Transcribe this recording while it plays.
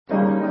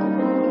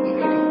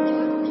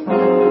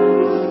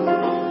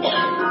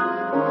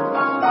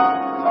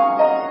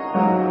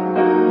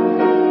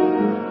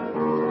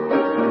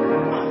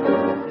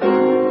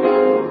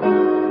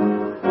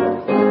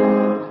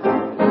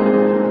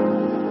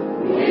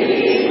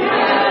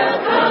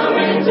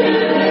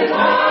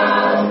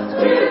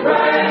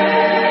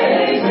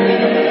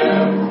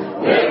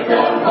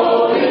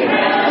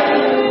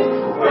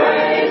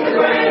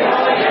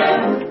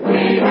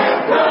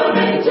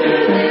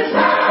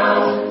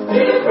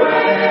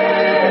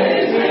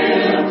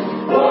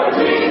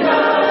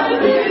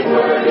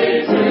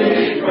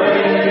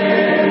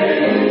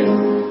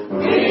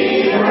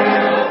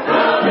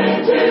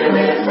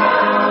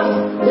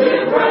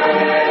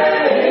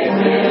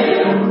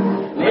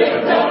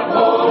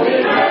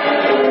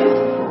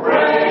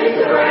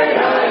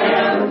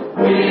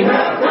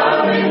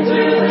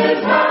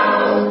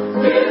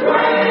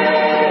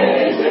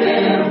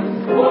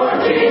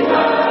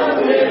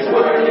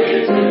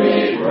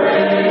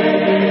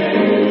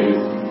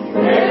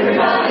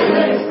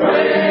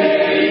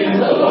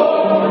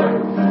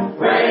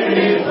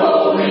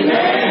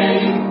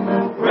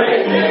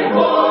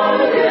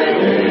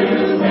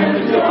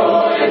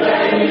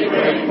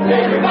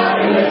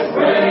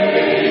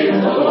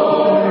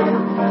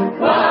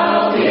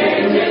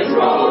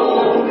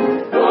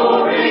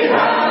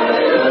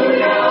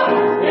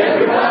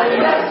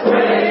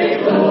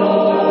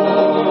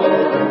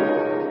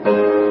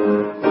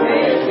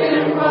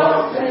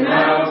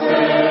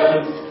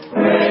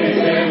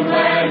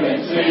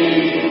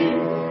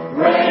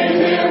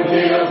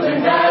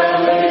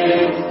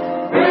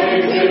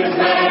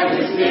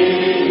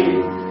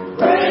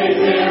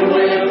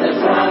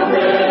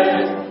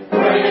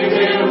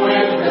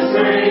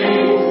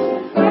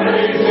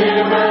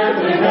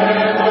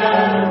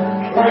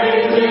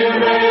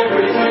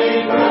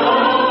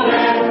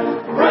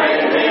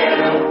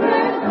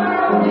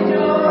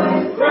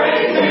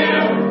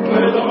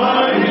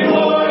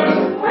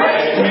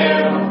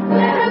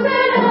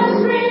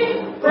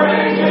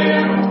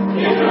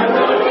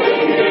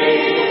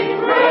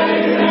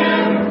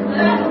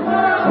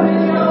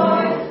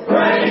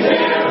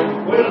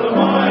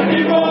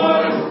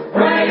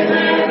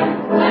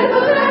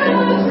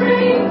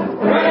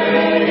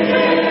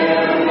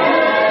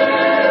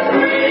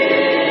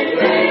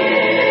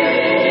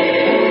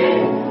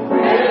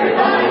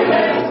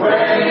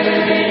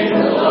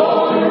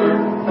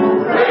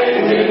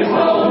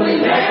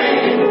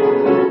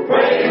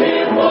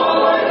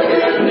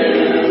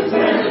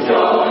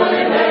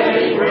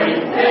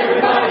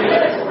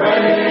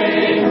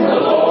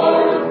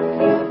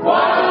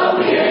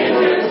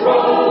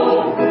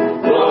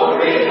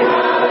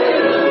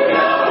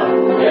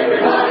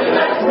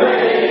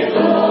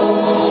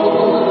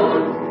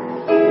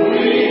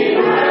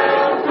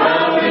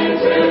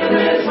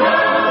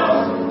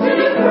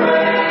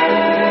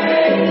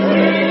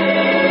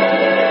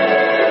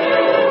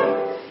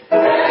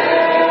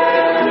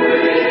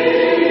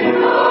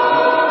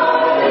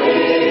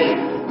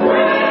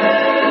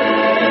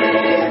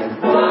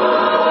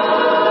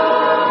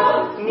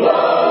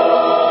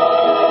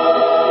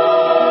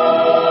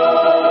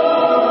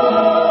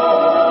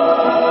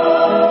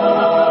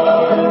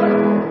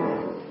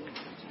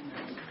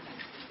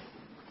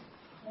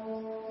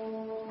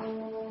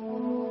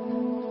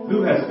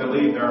Who has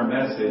believed our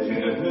message,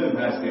 and to whom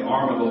has the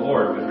arm of the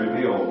Lord been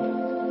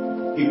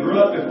revealed? He grew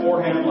up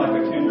before him like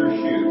a tender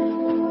shoot,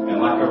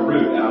 and like a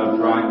root out of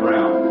dry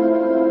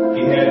ground.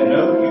 He had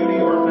no beauty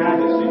or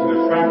majesty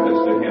to attract us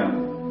to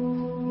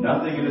him,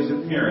 nothing in his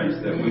appearance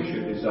that we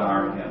should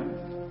desire him.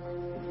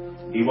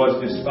 He was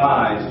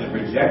despised and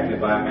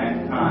rejected by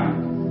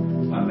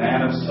mankind, a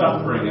man of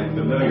suffering and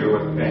familiar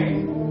with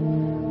pain.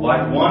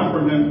 Like one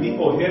from whom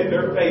people hid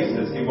their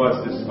faces, he was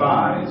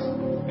despised,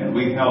 and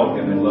we held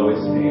him in low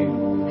esteem.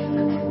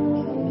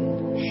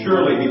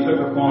 Surely he took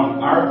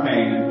upon our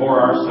pain and bore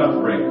our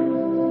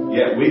suffering,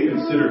 yet we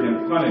considered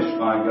him punished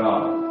by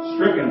God,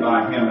 stricken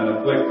by him and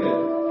afflicted.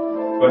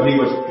 But he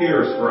was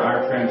pierced for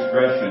our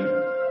transgression,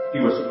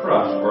 he was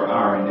crushed for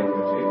our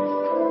iniquity.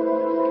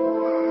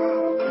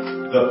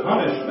 The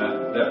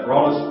punishment that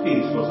brought us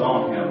peace was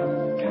on him,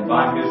 and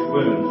by his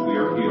wounds we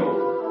are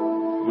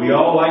healed. We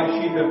all like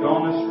sheep have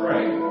gone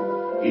astray.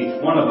 Each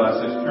one of us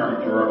has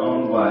turned to our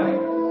own way,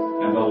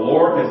 and the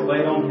Lord has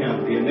laid on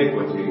him the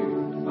iniquity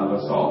of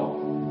us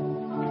all.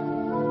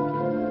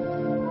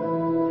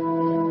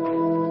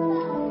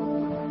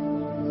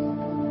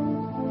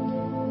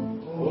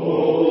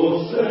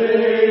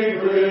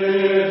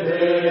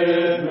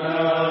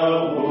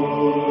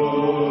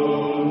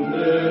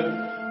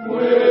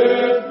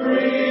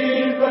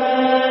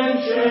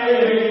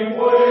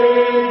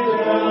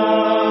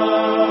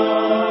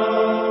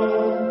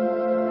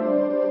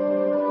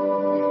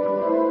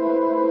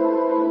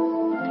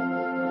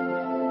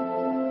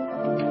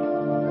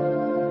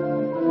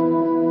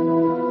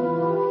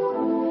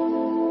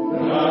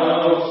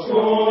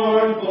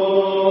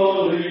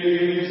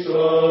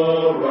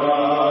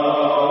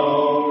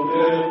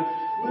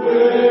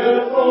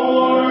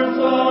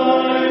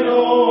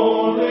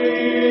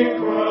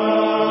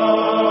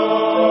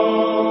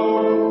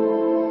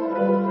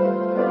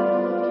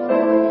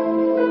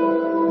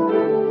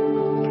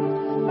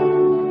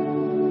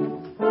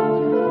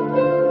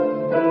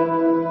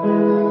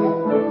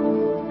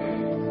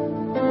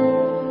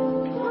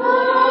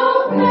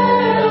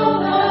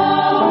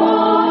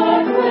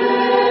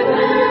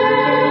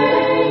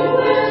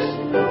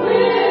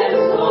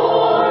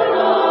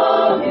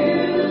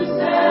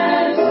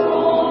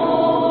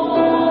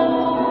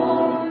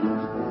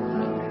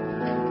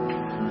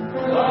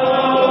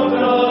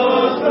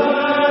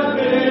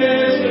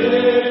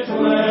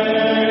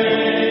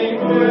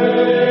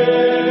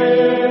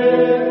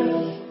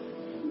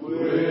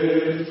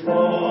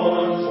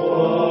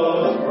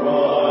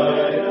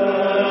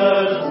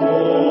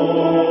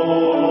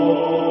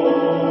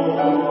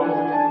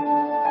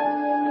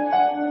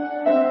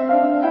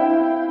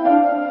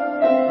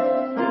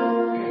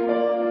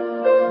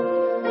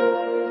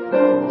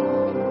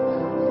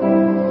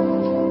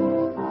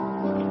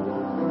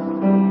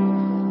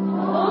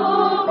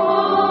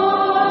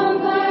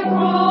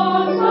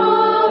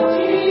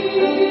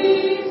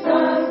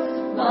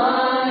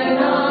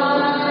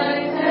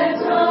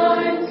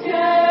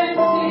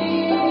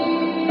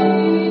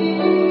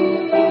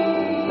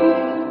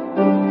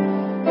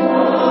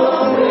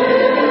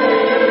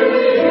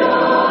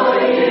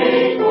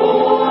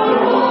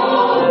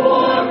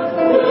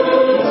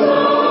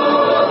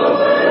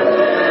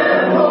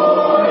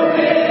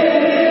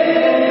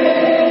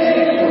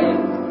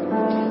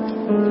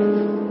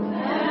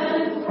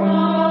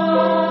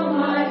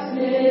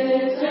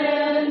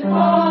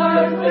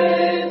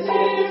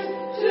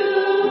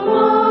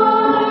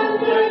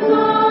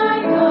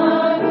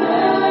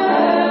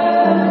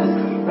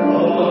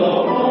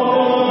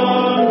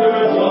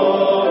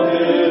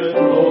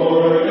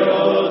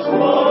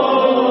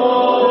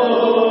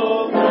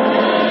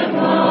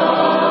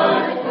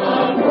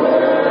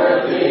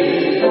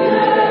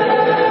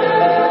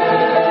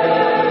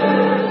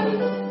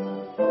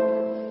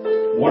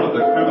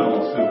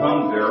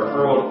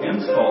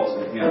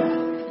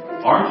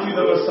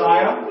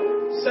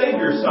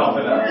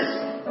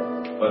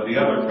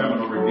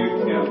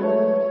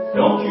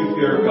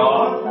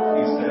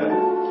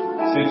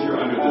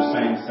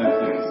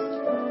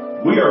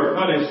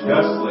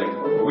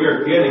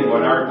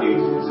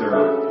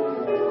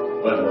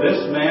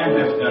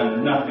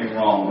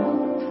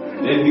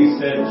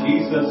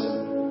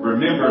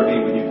 Remember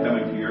me when you come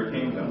into your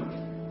kingdom.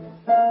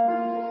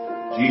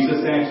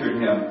 Jesus answered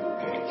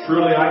him,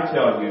 Truly I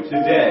tell you,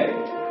 today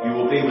you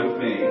will be with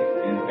me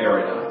in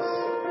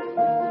paradise.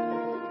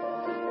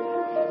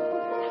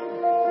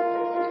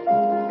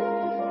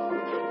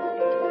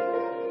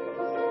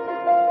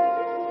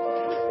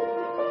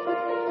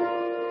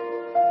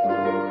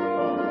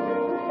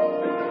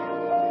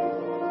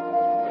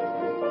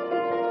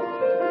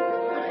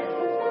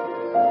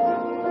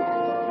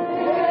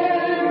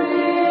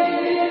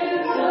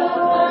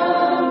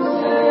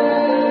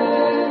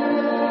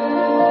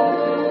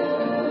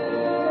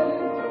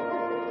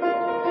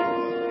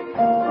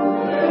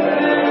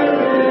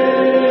 There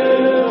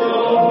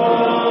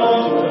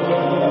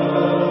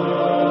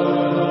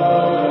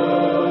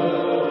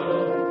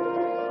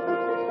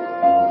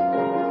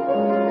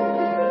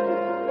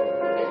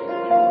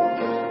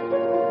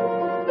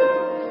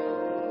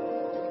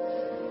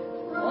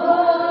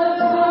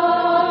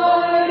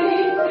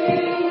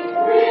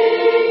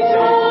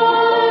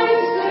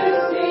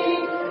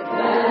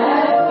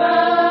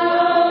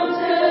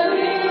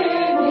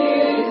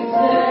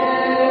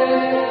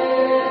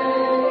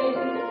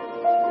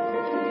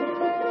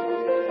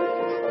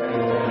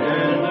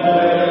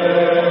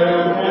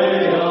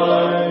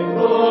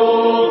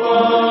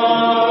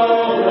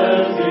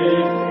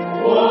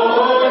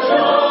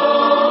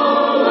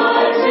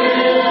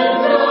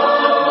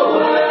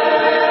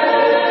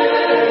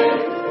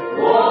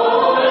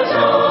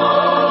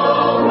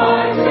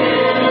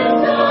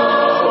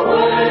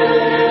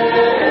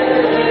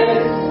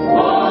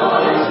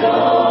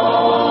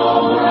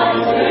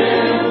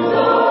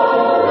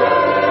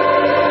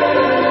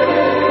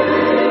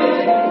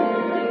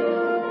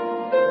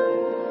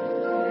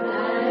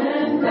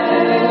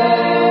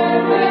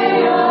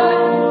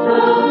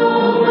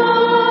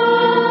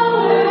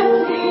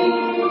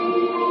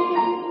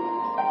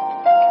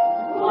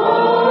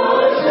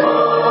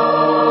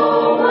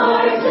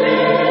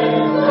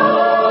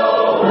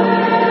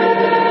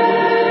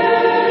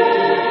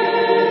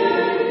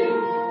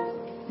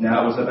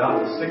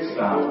 6th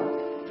hour,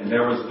 and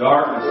there was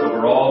darkness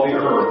over all the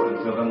earth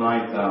until the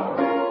 9th hour.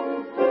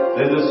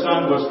 Then the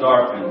sun was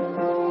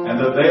darkened, and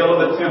the veil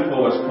of the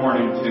temple was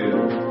torn in two.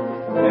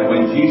 And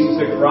when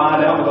Jesus had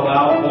cried out with a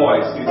loud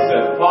voice, he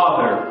said,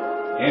 Father,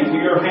 into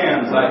your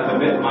hands I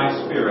commit my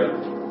spirit.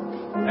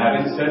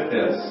 Having said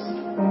this,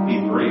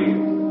 he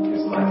breathed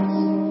his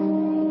last.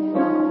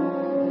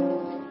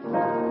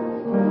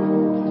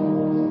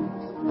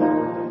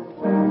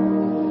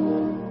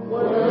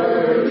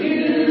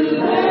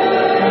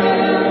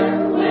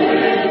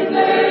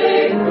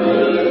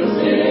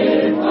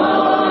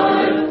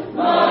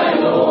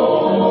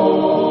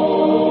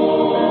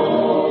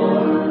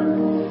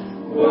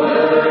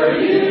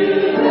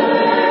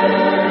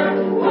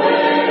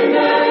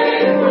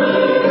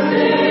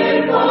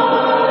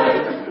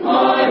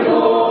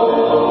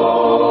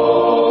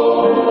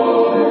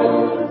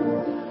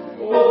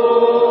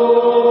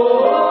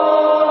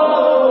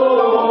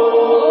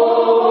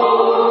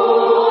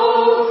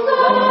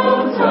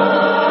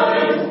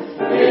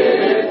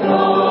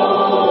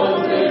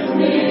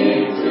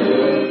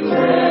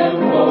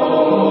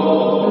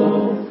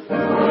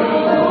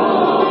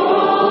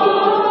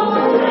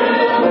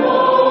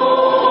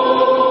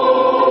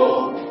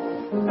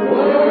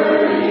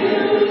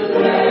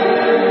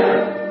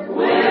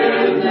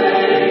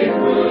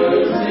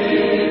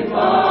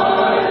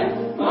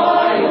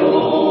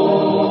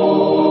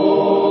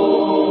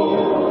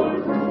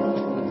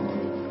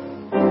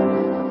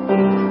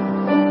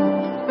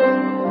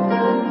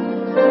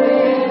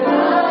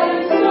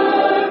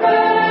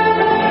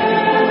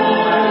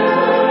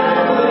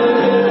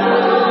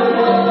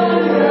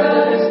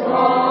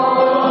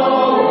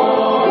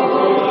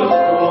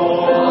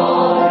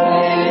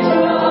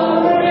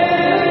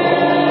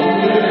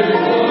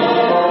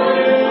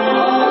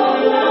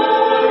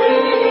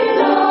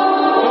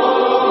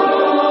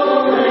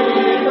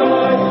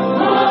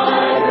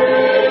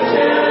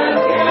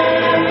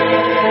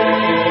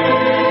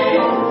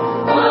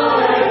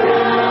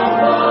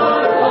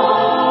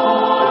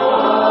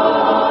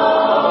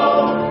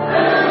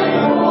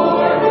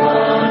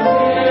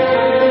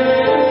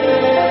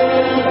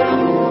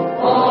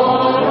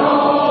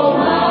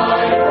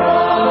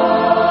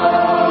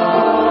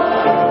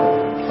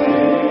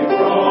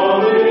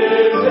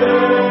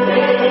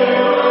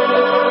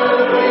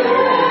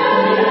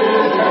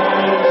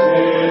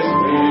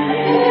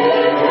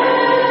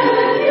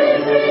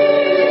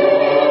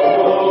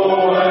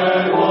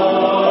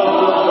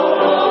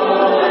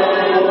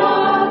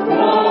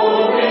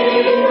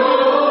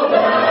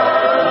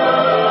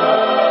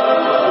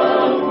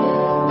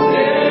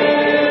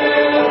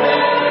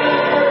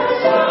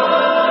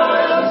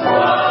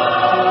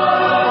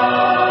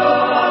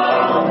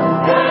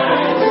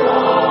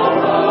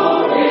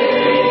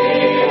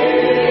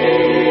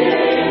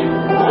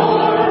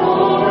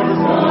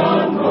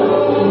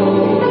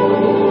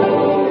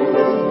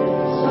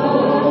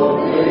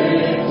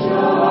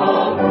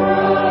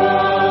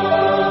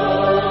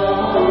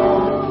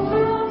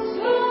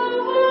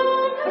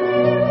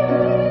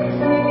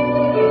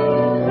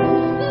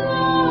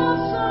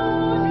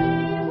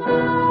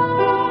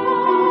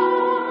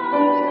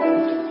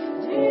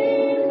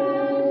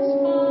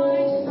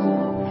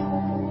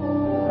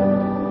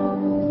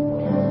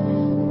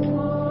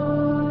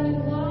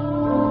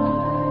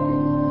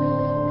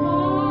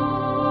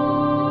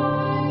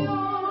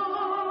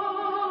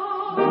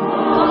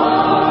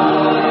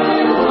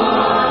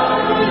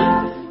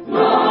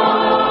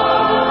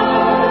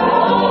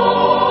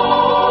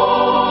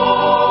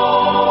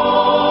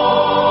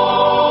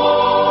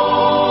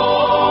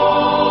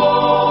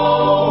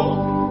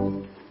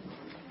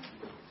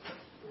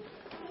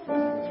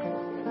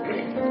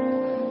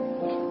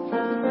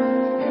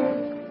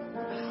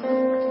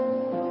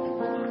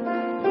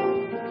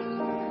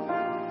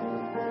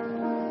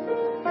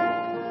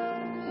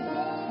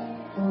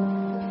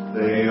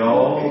 They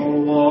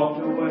all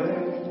walked away,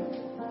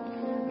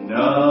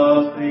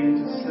 nothing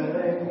to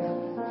say.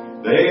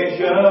 They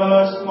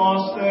just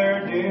lost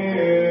their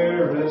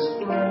dearest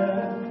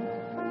friend.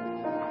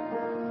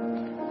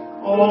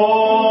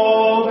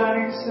 All that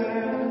he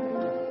said,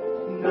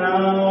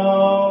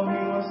 now he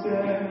was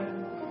dead.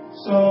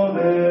 So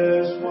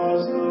this was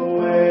the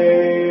way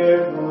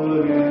it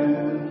would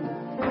end.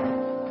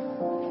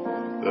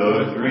 The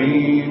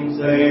dreams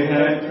they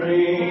had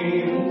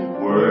dreamed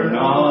were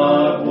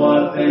not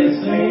what they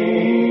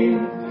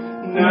seemed.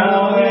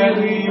 Now that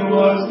he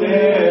was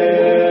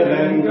dead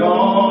and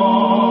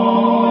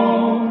gone,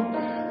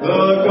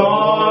 the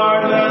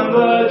guard and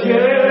the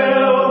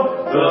jail,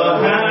 the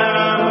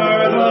hammer,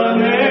 the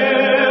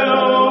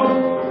nail,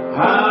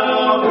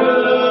 how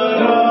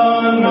could a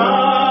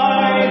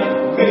night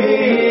be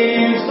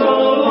so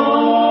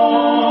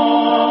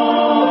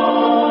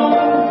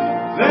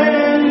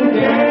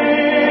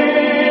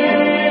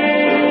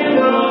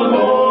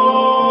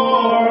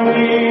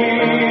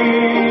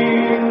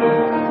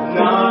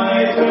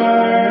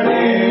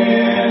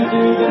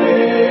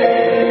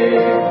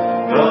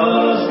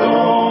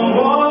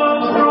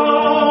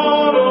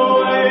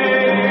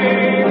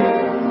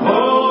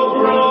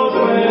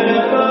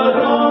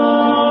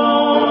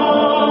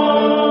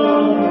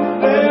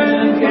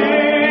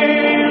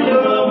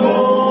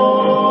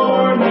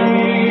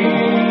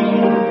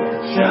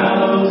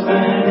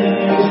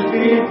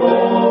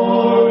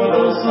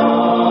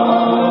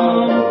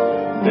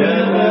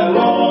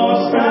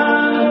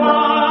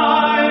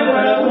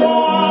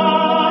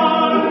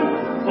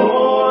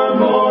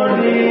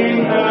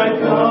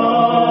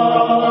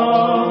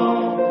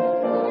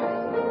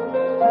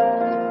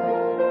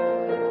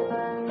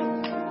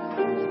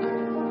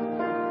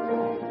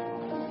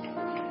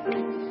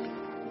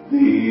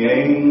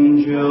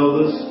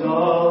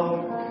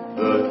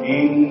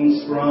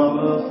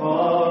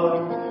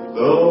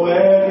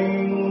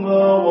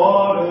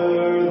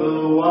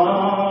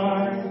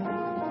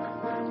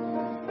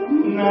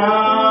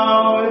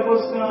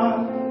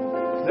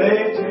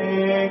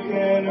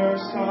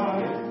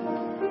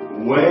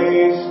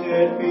placed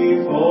it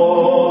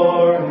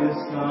before His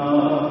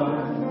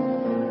Son.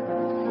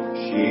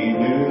 She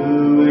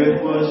knew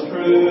it was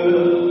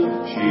true.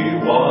 She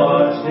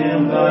watched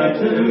Him die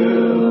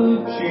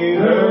too. She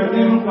heard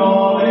Him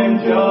call Him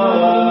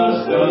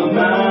just a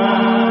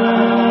man.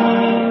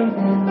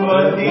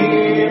 But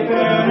deep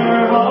in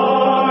her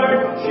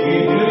heart,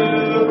 she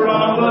knew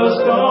from the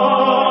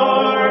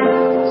start,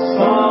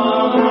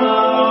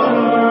 somehow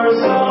her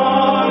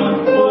Son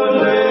would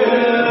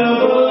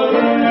live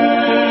again.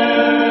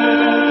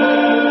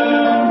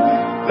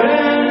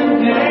 Then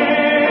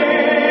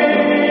came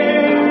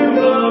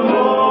the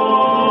morning,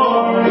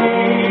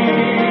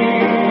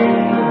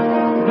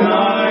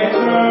 night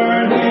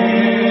turned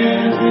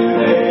into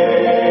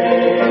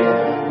day.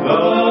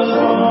 The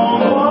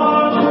storm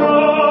was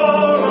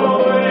rolled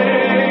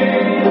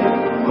away,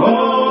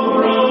 hope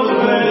rose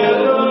with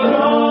the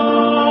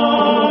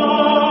dawn.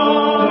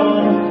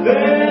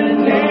 Then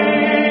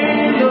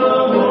came the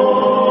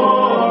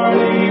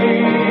morning,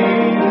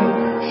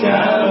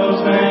 shadows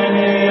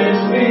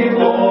vanished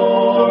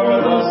before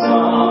the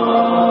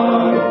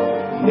sun.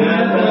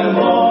 Death and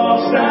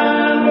lost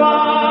and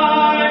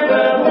life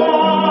had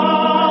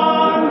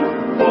won,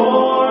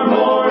 for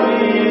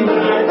morning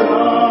had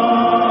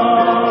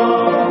come.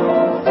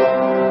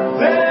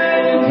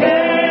 Then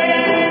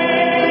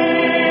came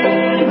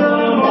the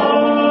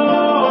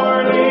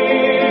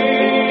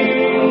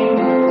morning,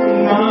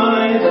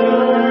 night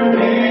turned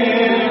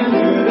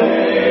into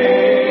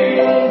day.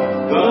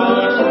 The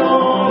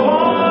storm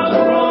was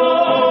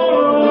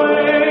rolled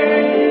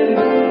away,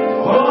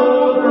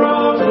 hope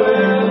rose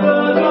with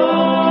the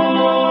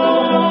dawn.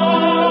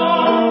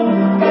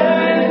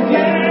 Then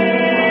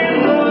came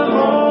the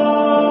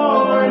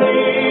morning,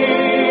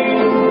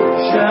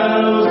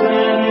 shadows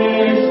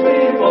vanished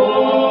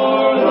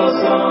before the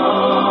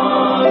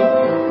sun.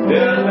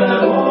 Death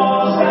had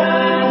lost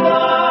and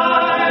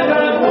life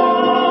had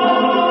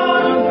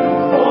won,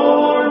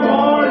 for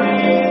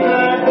morning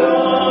had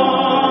come.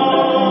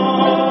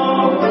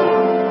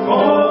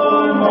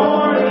 For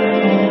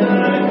morning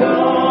had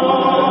come.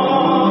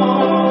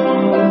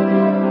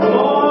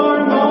 For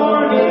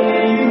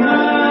morning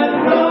had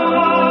come.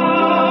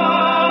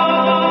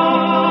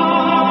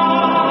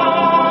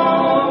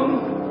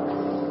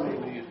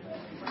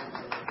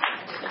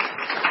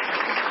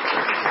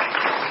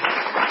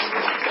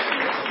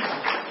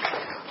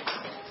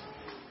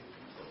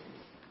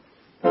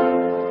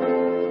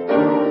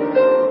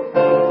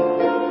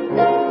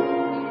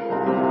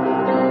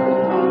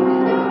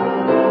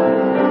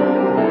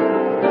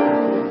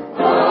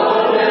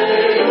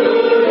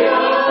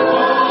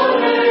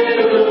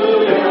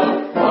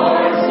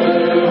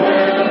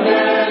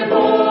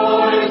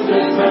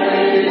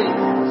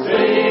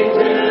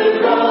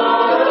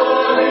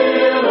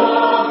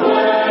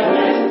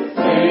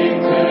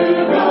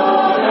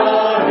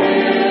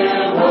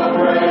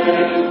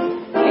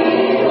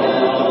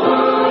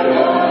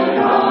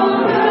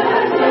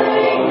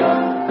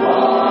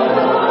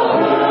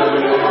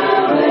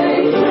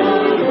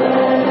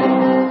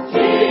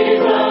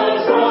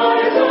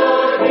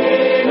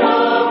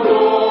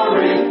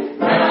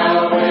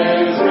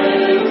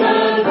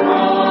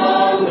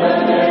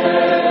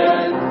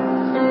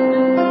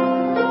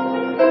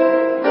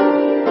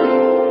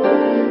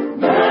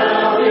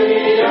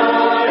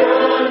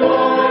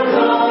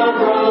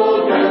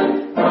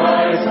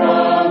 Christ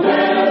from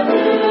death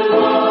to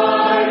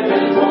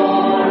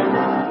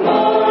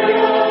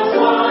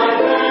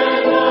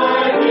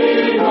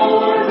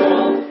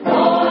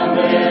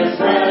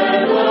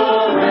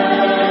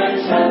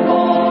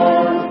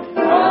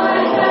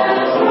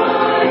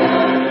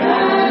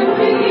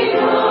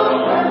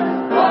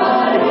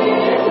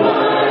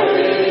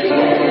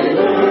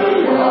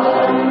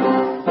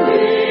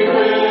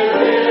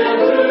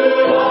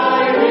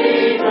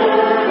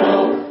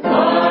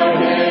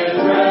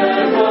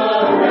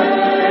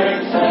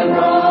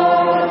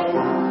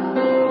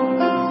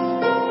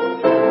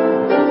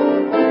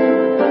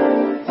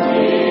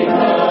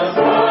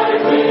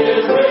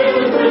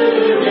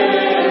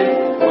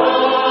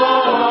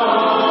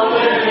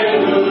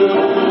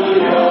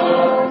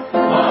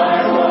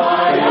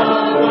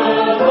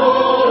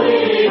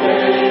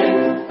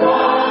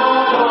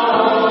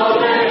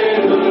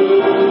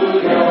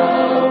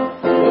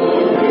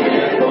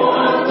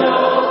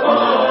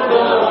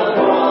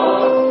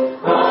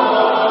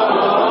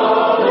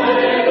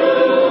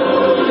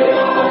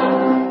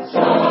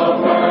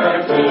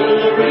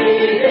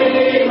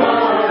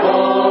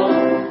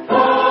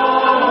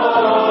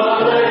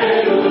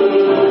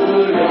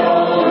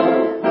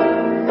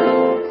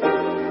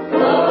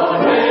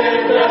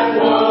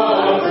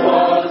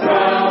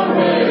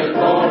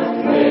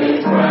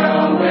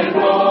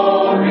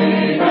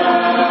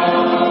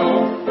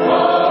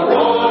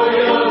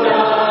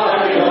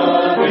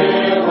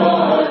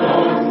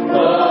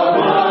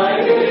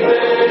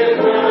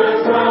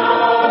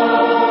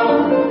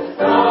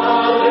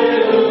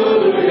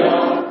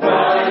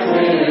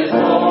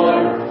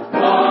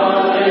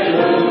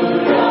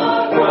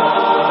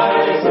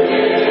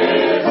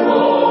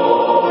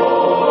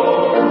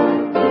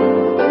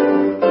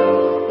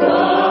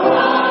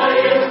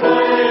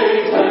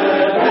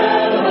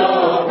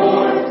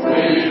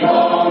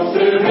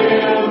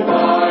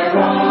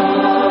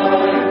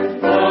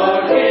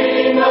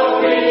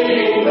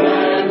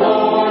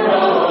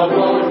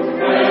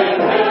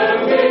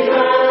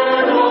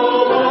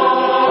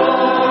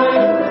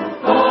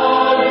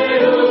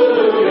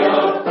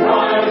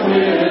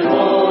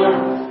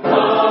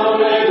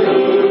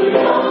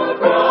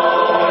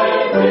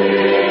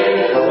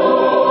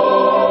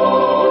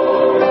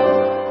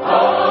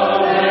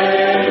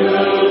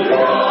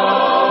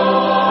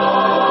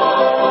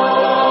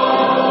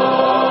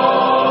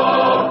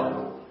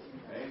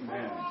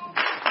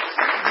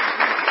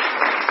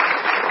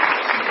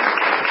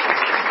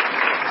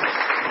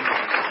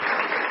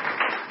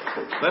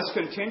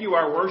let's continue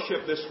our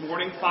worship this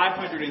morning,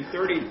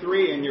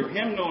 533 in your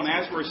hymnal. And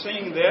as we're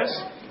singing this,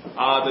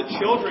 the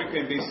children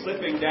can be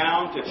slipping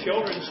down to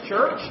Children's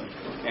Church.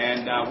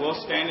 And we'll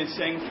stand and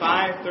sing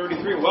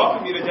 533.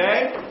 Welcome you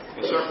today.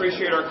 We so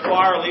appreciate our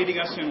choir leading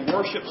us in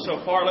worship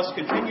so far. Let's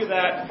continue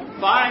that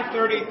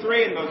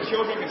 533, and the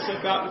children can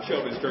slip out to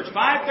Children's Church.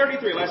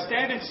 533, let's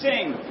stand and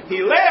sing He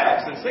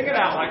Lives, and sing it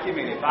out like you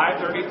mean it.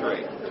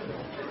 533.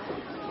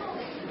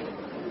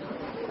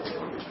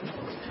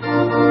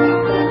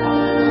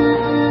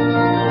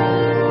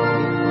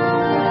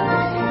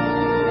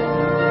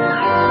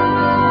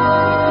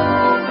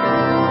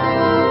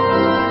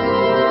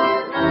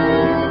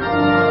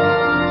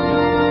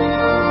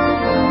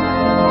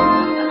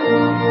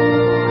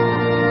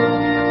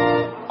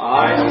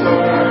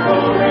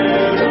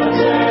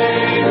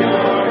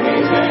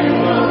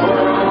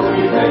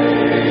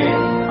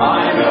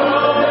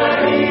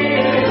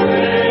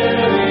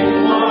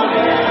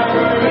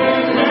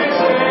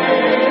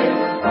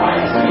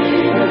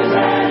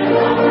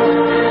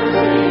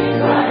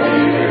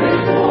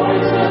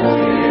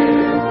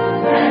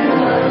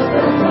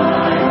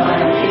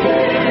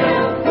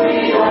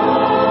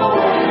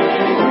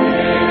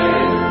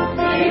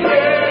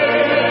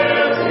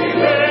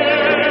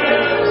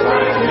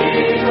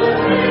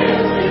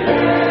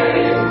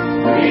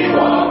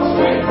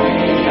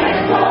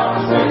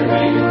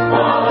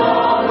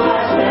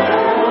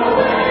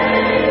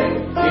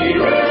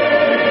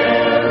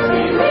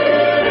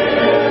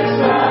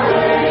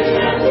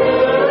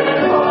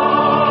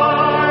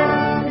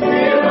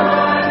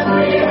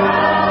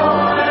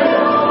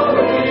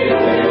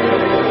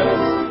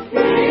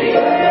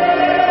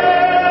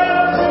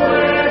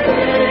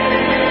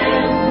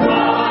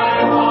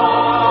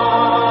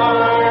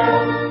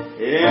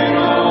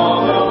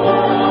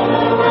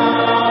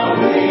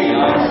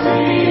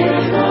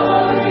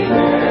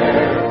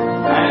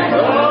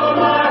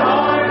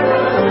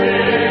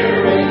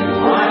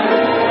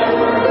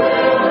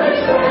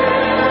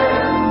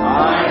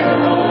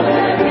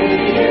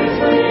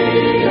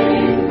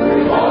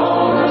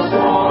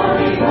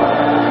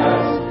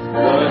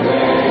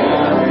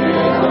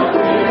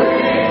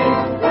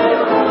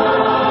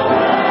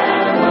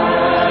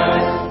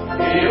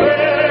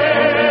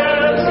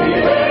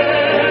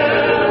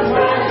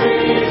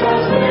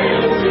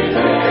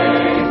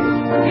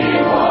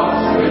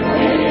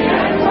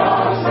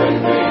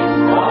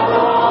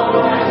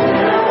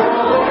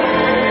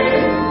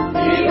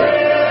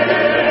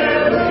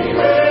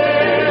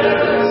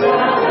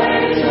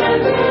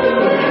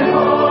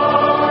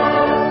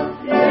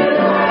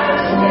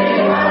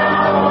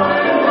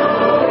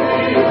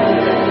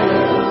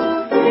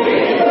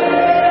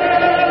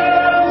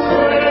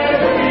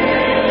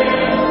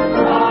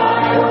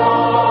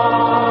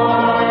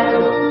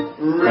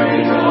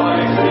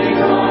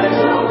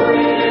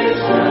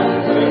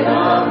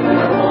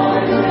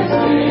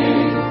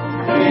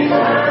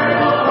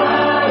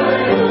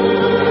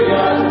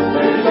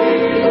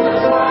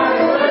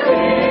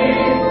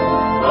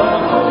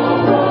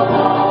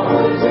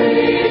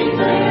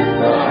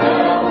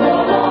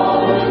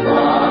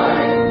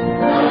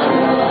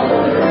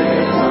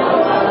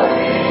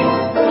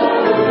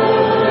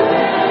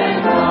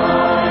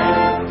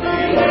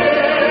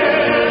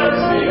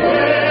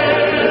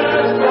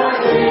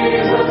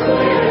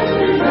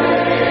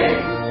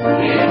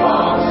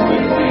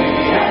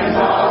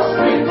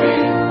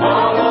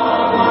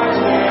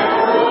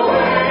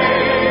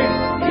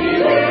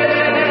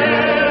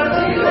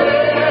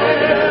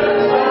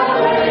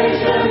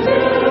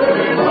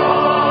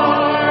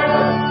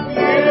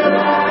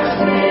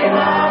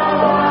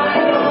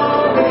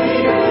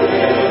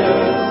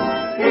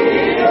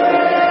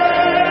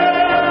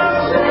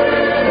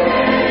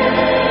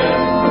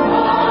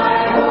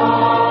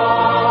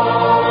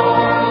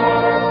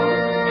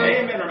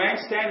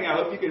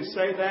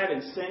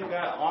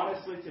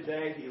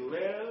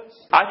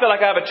 I feel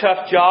like I have a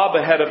tough job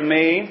ahead of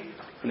me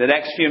in the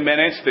next few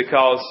minutes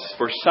because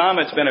for some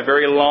it's been a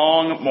very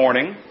long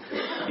morning.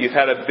 You've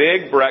had a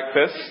big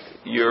breakfast.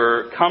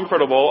 You're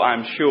comfortable,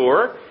 I'm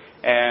sure,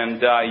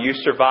 and you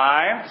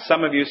survived.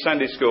 Some of you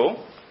Sunday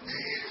school.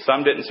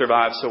 Some didn't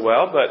survive so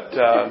well, but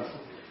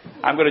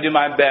I'm going to do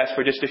my best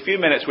for just a few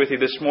minutes with you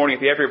this morning.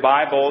 If you have your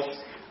Bibles,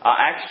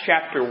 Acts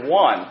chapter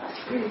 1.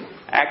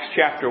 Acts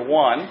chapter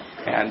 1.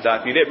 And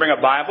if you didn't bring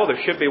a Bible, there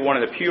should be one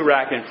in the pew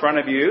rack in front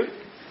of you.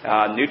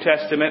 New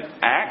Testament,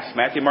 Acts,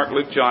 Matthew, Mark,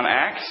 Luke, John,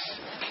 Acts.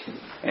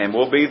 And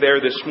we'll be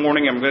there this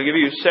morning. I'm going to give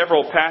you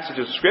several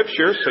passages of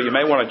Scripture, so you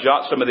may want to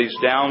jot some of these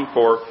down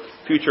for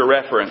future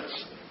reference.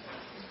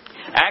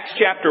 Acts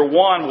chapter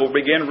 1, we'll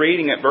begin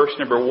reading at verse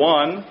number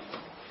 1.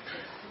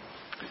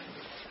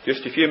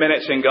 Just a few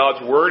minutes in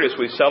God's Word as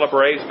we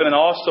celebrate. It's been an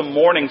awesome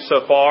morning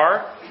so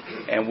far,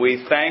 and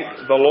we thank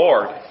the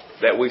Lord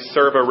that we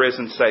serve a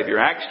risen Savior.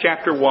 Acts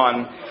chapter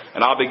 1,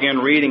 and I'll begin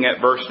reading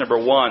at verse number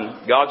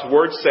 1. God's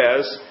Word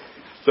says,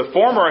 "The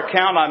former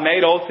account I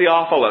made, O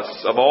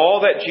Theophilus, of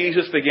all that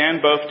Jesus began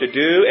both to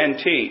do and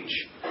teach,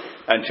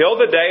 until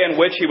the day in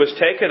which He was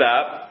taken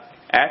up,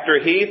 after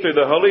He, through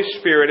the Holy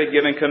Spirit, had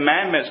given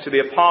commandments to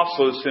the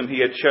apostles whom He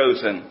had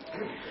chosen,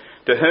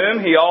 to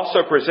whom He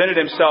also presented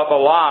Himself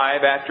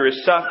alive after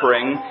His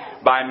suffering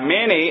by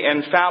many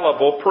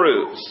infallible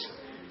proofs,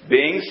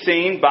 being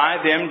seen by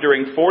them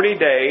during 40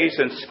 days,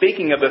 and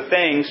speaking of the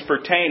things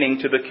pertaining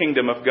to the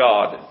kingdom of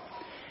God.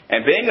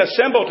 And being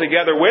assembled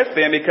together with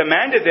them, He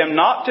commanded them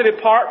not to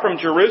depart from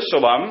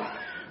Jerusalem,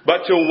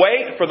 but to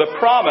wait for the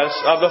promise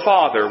of the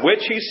Father,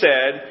 which He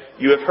said,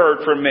 you have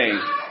heard from me.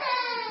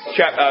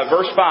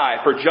 Verse 5,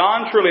 for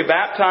John truly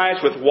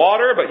baptized with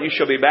water, but you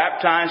shall be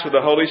baptized with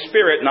the Holy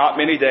Spirit not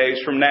many days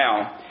from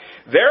now.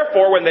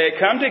 Therefore, when they had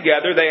come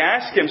together, they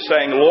asked Him,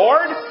 saying,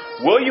 Lord,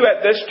 will you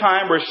at this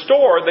time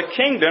restore the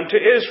kingdom to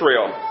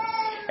Israel?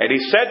 And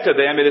He said to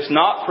them, it is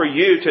not for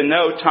you to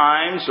know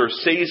times or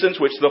seasons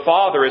which the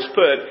Father has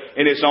put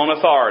in His own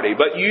authority,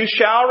 but you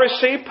shall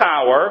receive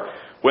power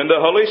when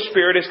the Holy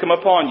Spirit has come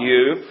upon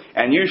you,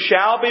 and you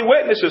shall be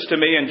witnesses to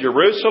me in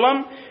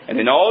Jerusalem, and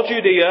in all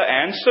Judea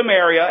and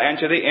Samaria, and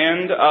to the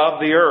end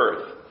of the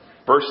earth.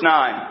 Verse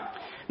 9.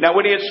 Now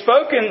when He had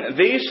spoken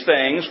these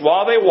things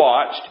while they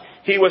watched,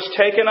 He was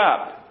taken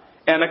up,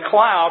 and a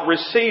cloud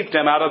received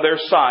Him out of their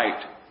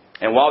sight.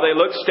 And while they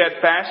looked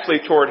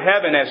steadfastly toward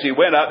heaven as He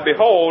went up,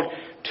 behold,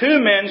 2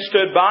 men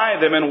stood by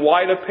them in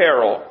white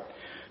apparel,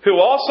 who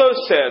also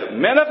said,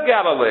 Men of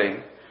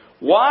Galilee,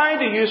 why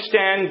do you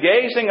stand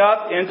gazing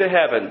up into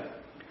heaven?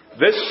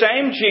 This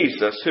same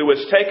Jesus who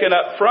was taken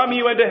up from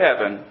you into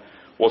heaven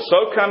will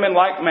so come in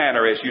like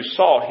manner as you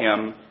saw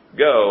Him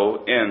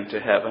go into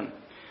heaven.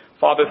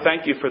 Father,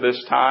 thank you for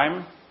this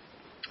time.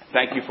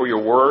 Thank you for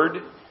your word.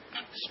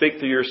 Speak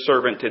to your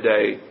servant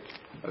today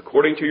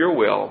according to your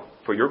will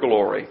for your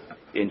glory.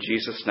 In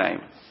Jesus'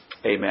 name,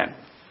 amen.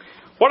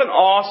 What an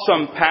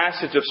awesome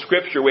passage of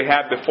Scripture we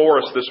have before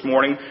us this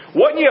morning.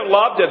 Wouldn't you have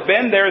loved to have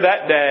been there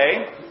that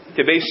day,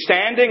 to be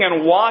standing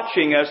and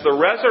watching as the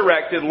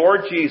resurrected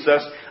Lord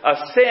Jesus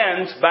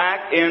ascends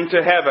back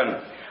into heaven?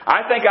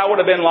 I think I would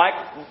have been like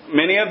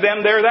many of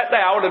them there that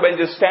day. I would have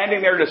been just standing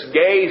there just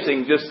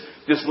gazing,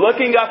 just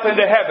looking up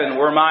into heaven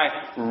where my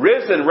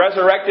risen,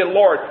 resurrected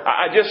Lord,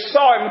 I just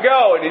saw Him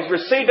go and He's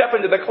received up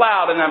into the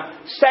cloud, and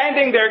I'm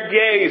standing there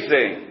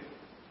gazing.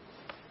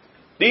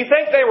 Do you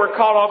think they were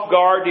caught off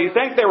guard? Do you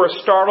think they were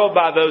startled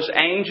by those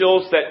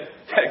angels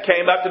that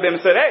came up to them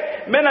and said,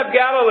 Hey, men of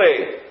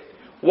Galilee,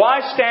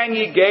 why stand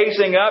ye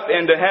gazing up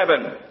into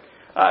heaven?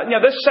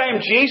 This same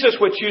Jesus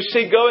which you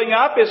see going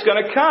up is going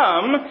to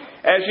come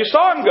as you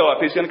saw Him go up.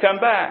 He's going to come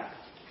back.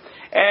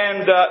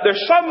 And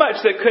there's so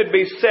much that could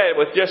be said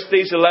with just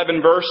these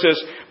 11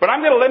 verses, but I'm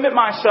going to limit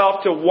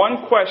myself to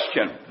one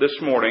question this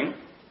morning.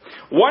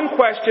 One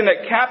question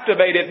that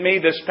captivated me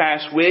this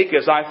past week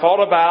as I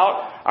thought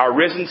about our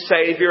risen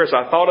Savior, as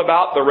I thought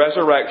about the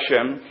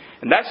resurrection,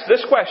 and that's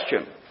this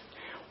question.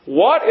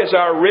 What is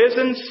our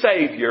risen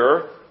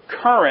Savior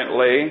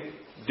currently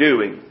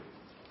doing?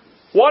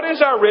 What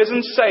is our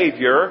risen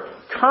Savior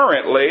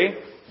currently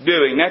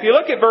doing? Now, if you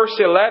look at verse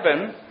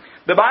 11,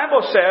 the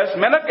Bible says,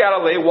 Men of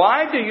Galilee,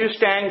 why do you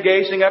stand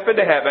gazing up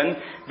into heaven?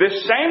 This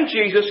same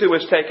Jesus who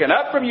was taken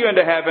up from you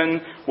into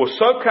heaven will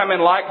so come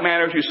in like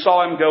manner as you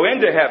saw Him go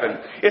into heaven.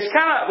 It's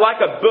kind of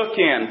like a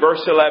bookend,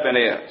 verse 11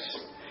 is.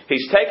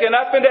 He's taken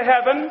up into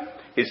heaven.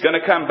 He's going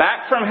to come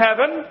back from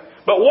heaven.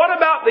 But what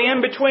about the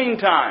in-between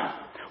time?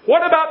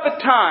 What about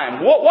the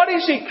time? What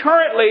is He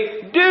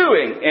currently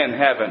doing in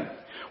heaven?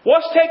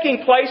 What's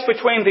taking place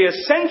between the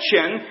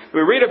ascension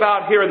we read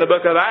about here in the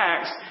book of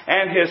Acts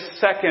and His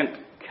second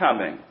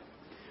coming?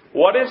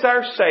 What is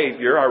our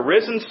Savior, our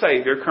risen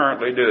Savior,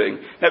 currently doing?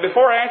 Now,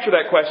 before I answer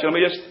that question, let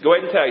me just go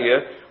ahead and tell you,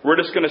 we're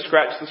just going to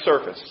scratch the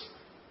surface.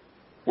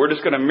 We're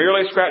just going to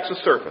merely scratch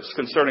the surface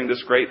concerning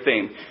this great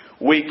theme.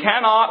 We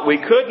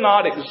could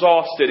not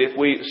exhaust it if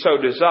we so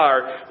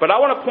desire, but I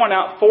want to point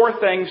out 4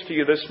 things to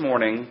you this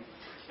morning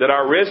that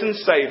our risen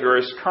Savior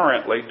is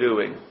currently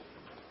doing.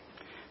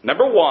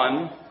 Number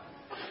 1,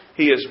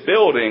 He is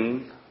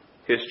building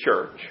His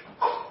church.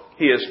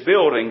 He is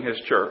building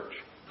His church.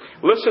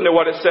 Listen to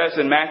what it says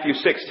in Matthew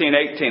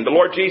 16:18. The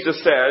Lord Jesus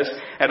says,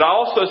 And I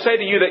also say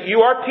to you that you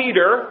are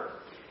Peter,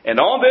 and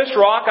on this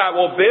rock I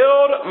will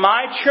build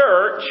my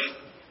church,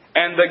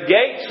 and the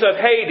gates of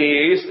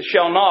Hades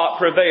shall not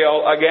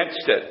prevail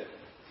against it.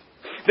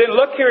 Then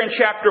look here in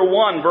chapter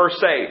 1, verse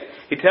 8.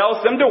 He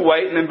tells them to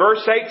wait, and then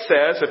verse 8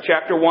 says of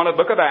chapter 1 of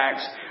the book of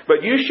Acts,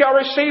 But you shall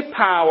receive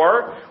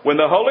power when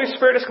the Holy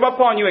Spirit has come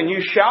upon you, and you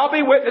shall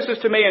be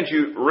witnesses to me in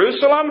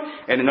Jerusalem,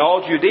 and in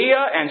all Judea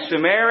and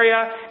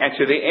Samaria, and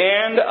to the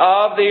end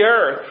of the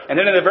earth.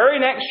 And then in the very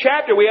next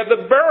chapter, we have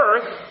the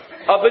birth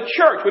of the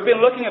church. We've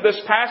been looking at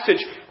this passage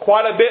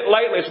quite a bit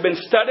lately. We've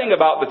been studying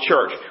about the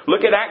church.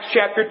 Look at Acts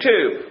chapter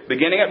 2,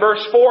 beginning at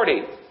verse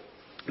 40.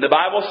 The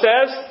Bible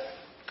says,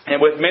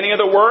 And with many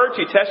other words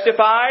He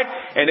testified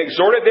and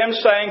exhorted them,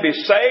 saying, Be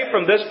saved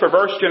from this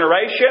perverse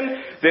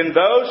generation. Then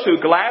those who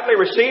gladly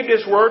received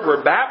His word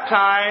were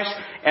baptized,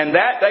 and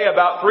that day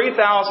about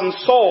 3,000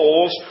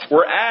 souls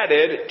were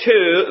added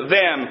to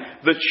them.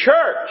 The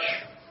church,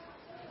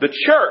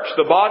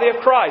 the body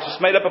of Christ,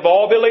 is made up of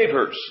all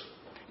believers.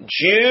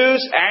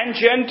 Jews and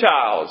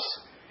Gentiles,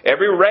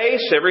 every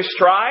race, every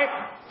stripe,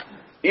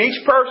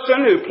 each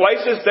person who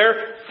places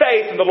their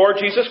faith in the Lord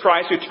Jesus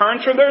Christ, who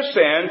turns from their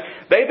sin,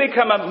 they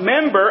become a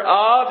member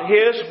of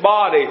His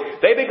body.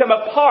 They become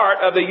a part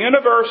of the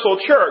universal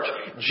church.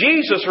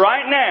 Jesus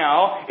right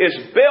now is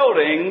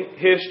building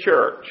His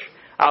church.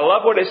 I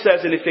love what it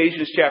says in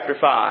Ephesians chapter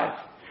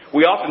 5.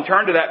 We often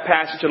turn to that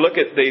passage to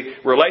look at the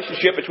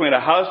relationship between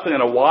a husband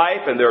and a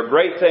wife, and there are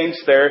great things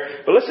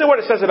there. But listen to what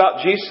it says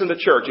about Jesus and the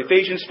church.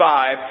 Ephesians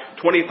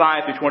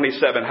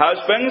 5:25-27.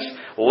 Husbands,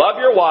 love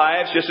your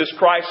wives, just as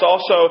Christ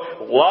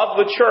also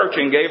loved the church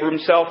and gave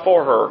Himself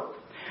for her.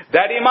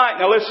 That He might,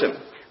 now listen,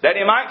 that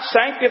He might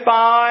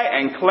sanctify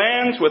and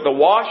cleanse with the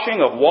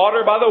washing of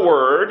water by the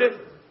Word,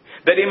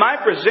 that He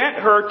might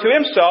present her to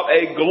Himself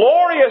a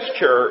glorious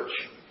church,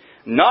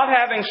 not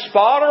having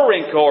spot or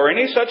wrinkle or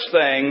any such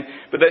thing,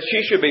 but that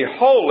she should be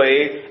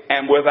holy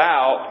and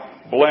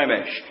without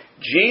blemish.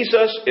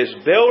 Jesus is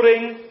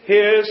building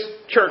His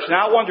church.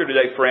 Now I wonder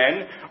today,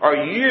 friend,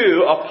 are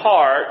you a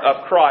part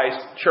of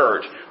Christ's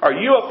church? Are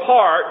you a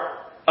part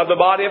of the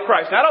body of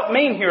Christ? Now I don't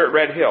mean here at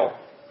Red Hill,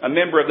 a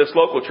member of this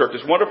local church,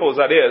 as wonderful as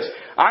that is.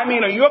 I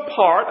mean, are you a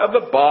part of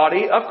the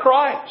body of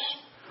Christ?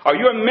 Are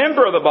you a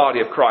member of the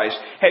body of Christ?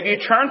 Have you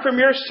turned from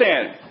your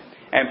sin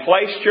and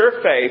placed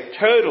your faith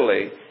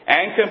totally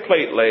and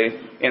completely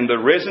in the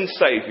risen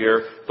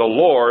Savior, the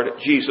Lord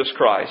Jesus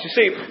Christ? You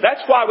see,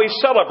 that's why we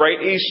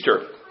celebrate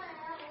Easter.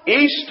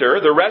 Easter,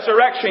 the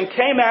resurrection,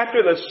 came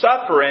after the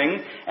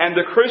suffering and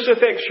the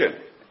crucifixion.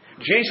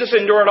 Jesus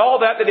endured all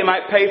that He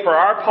might pay for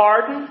our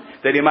pardon,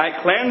 that He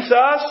might cleanse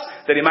us,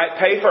 that He might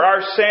pay for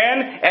our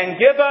sin, and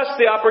give us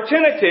the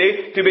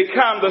opportunity to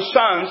become the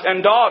sons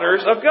and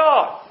daughters of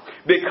God.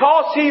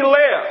 Because He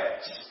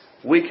lives,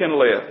 we can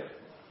live.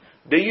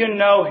 Do you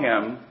know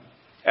Him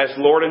as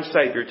Lord and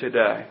Savior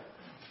today?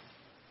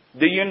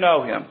 Do you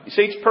know Him? You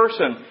see, each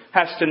person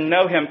has to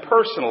know Him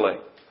personally.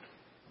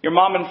 Your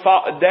mom and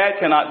dad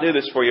cannot do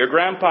this for you. Your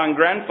grandpa and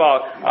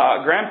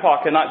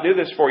grandpa cannot do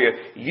this for you.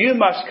 You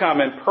must come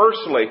and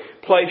personally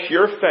place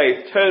your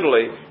faith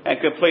totally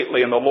and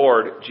completely in the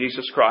Lord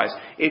Jesus Christ.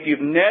 If you've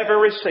never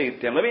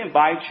received Him, let me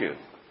invite you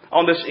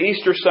on this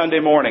Easter Sunday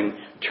morning,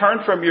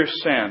 turn from your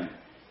sin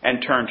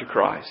and turn to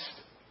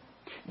Christ.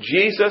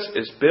 Jesus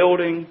is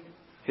building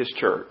His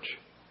church.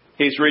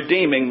 He's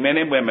redeeming men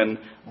and women,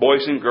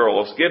 boys and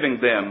girls, giving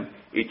them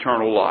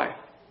eternal life.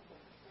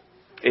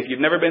 If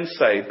you've never been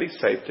saved, be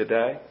saved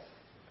today.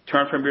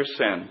 Turn from your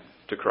sin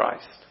to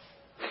Christ.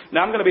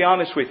 Now I'm going to be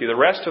honest with you. The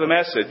rest of the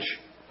message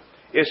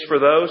is for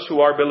those who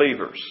are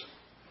believers.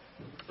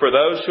 For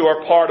those who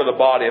are part of the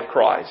body of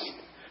Christ.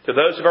 To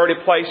those who have already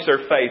placed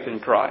their faith in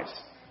Christ.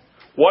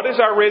 What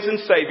is our risen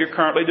Savior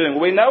currently doing?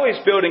 We know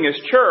He's building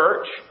His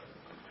church.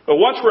 But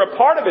once we're a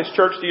part of His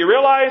church, do you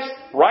realize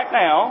right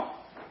now,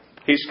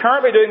 He's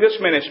currently doing this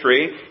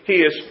ministry. He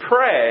is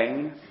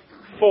praying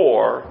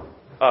for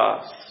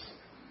us.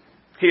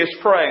 He is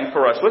praying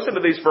for us. Listen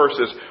to these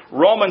verses.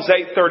 Romans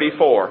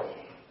 8:34.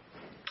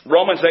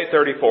 Romans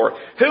 8:34.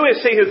 Who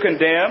is He who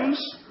condemns?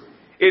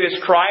 It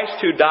is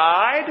Christ who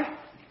died,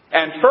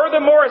 and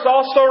furthermore is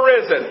also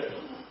risen.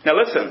 Now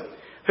listen.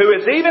 Who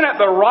is even at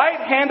the right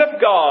hand of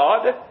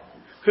God,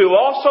 who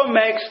also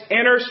makes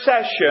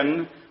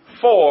intercession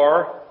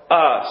for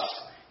us.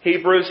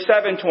 Hebrews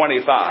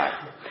 7:25.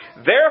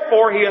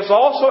 Therefore, He is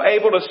also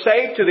able to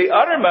save to the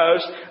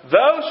uttermost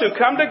those who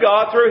come to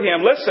God through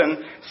Him.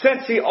 Listen,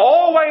 since He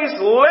always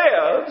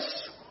lives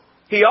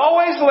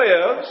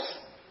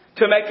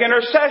to make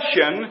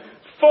intercession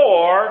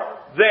for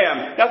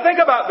them. Now think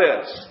about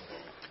this.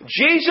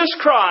 Jesus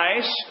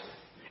Christ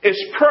is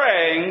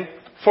praying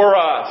for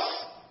us.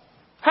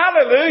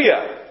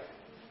 Hallelujah.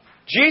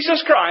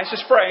 Jesus Christ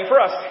is praying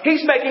for us.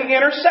 He's making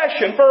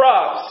intercession for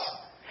us.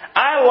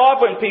 I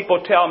love when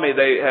people tell me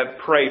they have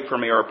prayed for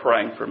me or are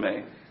praying for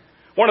me.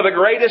 One of the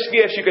greatest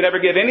gifts you could ever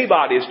give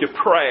anybody is to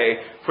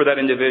pray for that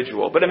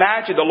individual. But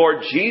imagine the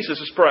Lord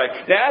Jesus is praying.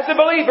 Now, as a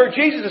believer,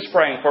 Jesus is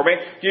praying for me.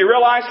 Do you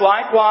realize,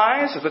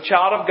 likewise, as a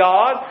child of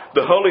God,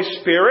 the Holy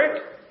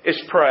Spirit is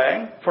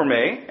praying for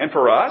me and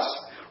for us?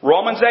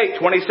 Romans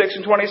 8:26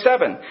 and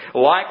 27.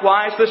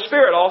 Likewise, the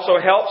Spirit also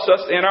helps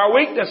us in our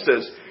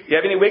weaknesses. You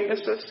have any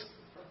weaknesses?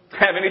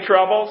 Have any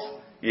troubles?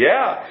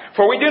 Yeah.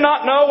 For we do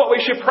not know what we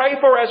should pray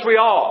for as we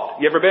ought.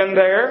 You ever been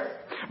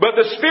there? But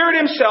the Spirit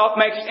Himself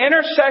makes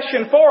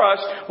intercession for us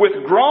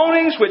with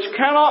groanings which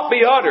cannot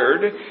be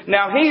uttered.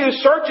 Now He who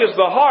searches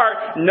the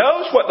heart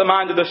knows what the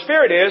mind of the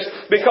Spirit is,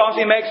 because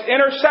He makes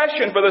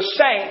intercession for the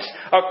saints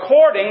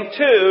according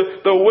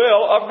to the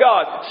will of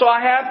God. So I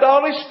have the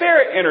Holy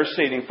Spirit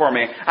interceding for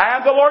me. I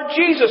have the Lord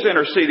Jesus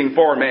interceding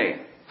for me.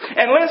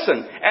 And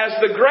listen, as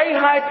the great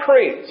high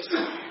priest,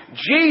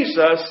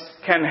 Jesus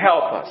can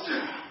help us.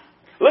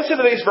 Listen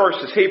to these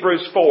verses,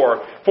 Hebrews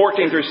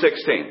 4:14 through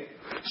 16.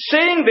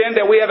 Seeing then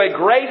that we have a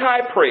great high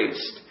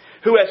priest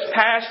who has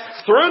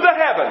passed through the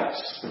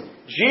heavens,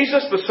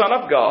 Jesus the Son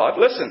of God,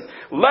 listen,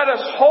 let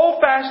us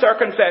hold fast our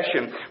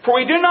confession, for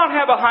we do not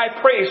have a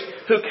high priest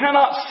who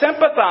cannot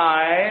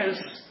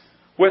sympathize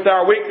with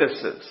our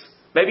weaknesses,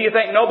 Maybe you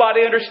think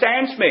nobody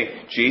understands me.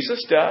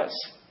 Jesus does.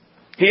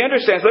 He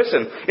understands.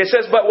 Listen, it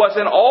says, but was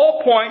in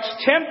all points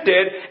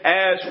tempted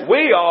as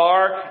we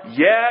are,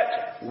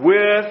 yet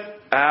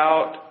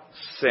without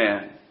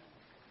sin.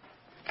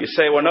 You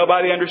say, well,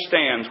 nobody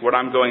understands what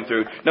I'm going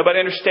through. Nobody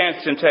understands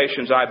the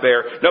temptations I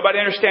bear. Nobody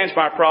understands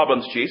my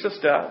problems. Jesus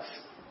does.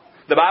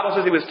 The Bible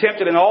says He was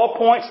tempted in all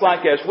points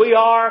like as we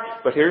are,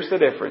 but here's the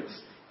difference.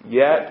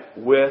 Yet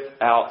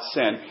without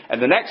sin.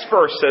 And the next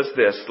verse says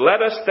this,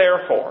 let us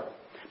therefore,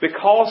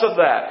 because of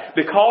that,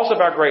 because of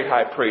our great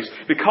high priest,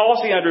 because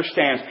He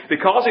understands,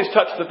 because He's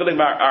touched the feeling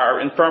of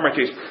our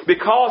infirmities,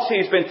 because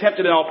He's been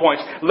tempted in all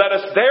points, let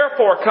us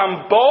therefore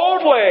come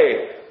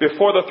boldly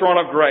before the throne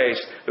of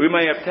grace, that we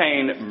may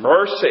obtain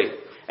mercy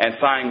and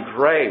find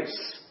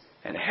grace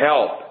and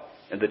help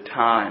in the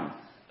time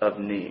of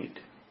need.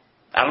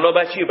 I don't know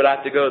about you, but I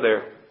have to go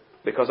there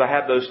because I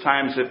have those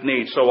times of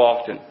need so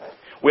often.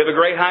 We have a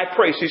great high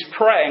priest. He's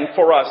praying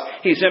for us.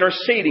 He's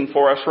interceding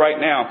for us right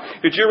now.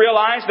 Did you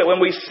realize that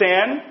when we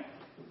sin,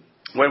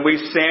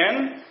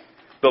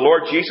 the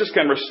Lord Jesus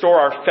can restore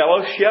our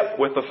fellowship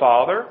with the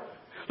Father?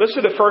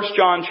 Listen to 1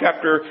 John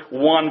chapter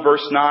 1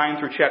 verse 9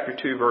 through chapter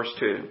 2 verse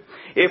 2.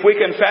 If we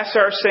confess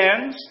our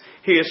sins,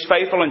 He is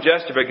faithful and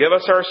just to forgive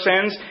us our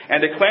sins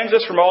and to cleanse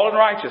us from all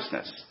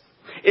unrighteousness.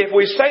 If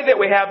we say that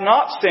we have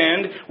not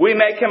sinned, we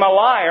make Him a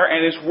liar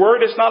and His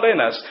word is not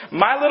in us.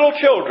 My little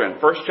children,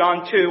 1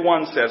 John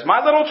 2:1 says,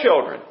 my little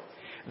children,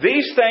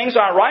 these things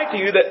I write to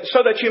you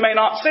so that you may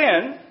not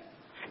sin.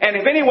 And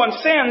if anyone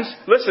sins,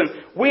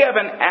 listen, we have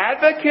an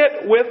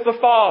advocate with the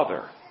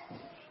Father.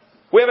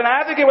 We have an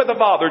advocate with the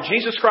Father,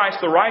 Jesus Christ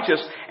the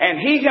righteous, and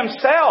He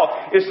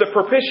Himself is the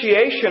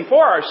propitiation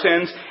for our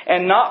sins,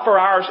 and not for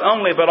ours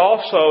only, but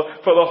also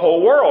for the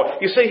whole world.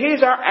 You see,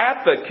 He's our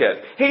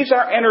advocate. He's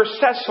our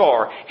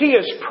intercessor. He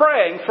is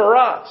praying for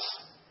us.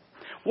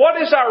 What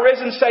is our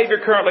risen Savior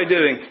currently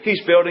doing?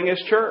 He's building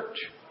His church.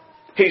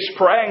 He's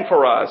praying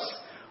for us.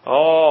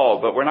 Oh,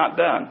 but we're not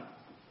done.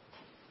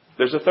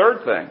 There's a third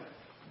thing.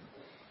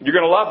 You're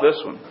going to love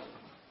this one.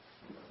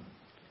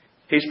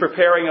 He's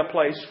preparing a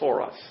place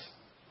for us.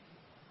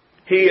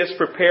 He is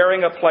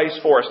preparing a place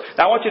for us.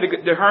 Now I want you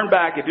to turn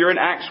back, if you're in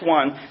Acts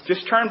 1,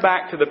 just turn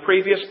back to the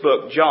previous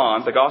book,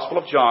 John, the Gospel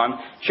of John,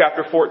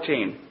 chapter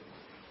 14.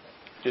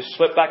 Just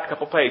slip back a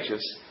couple pages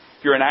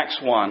if you're in Acts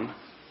 1.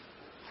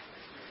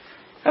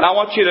 And I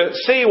want you to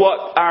see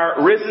what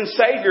our risen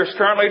Savior is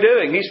currently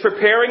doing. He's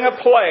preparing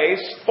a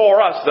place for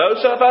us.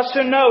 Those of us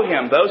who know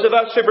Him, those of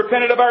us who have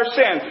repented of our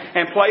sin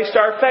and placed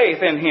our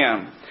faith in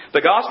Him.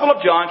 The Gospel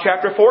of John,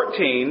 chapter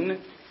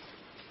 14,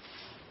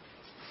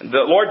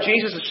 the Lord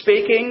Jesus is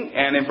speaking,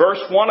 and in verse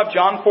 1 of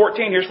John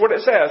 14, here's what it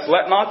says.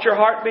 Let not your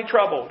heart be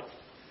troubled.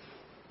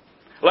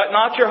 Let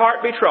not your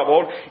heart be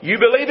troubled. You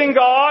believe in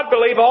God,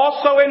 believe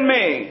also in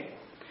me.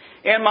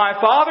 In my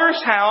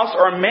Father's house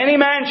are many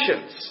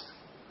mansions.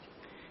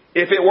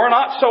 If it were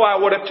not so, I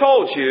would have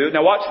told you.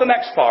 Now watch the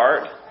next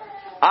part.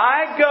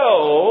 I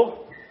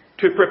go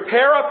to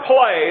prepare a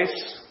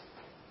place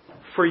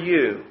for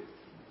you.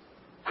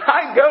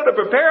 I go to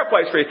prepare a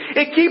place for you.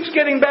 It keeps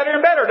getting better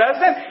and better,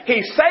 doesn't it?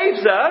 He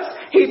saves us.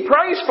 He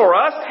prays for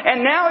us.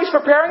 And now He's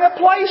preparing a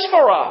place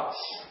for us.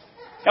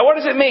 Now what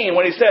does it mean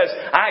when He says,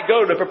 I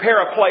go to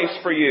prepare a place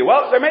for you?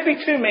 Well, there may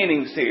be two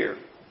meanings here.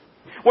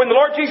 When the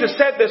Lord Jesus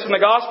said this in the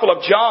Gospel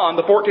of John,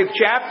 the 14th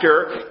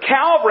chapter,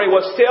 Calvary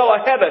was still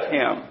ahead of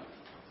Him.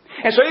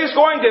 And so He's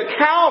going to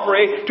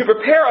Calvary to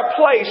prepare a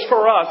place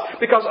for us.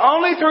 Because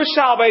only through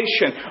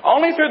salvation,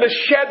 only through the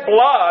shed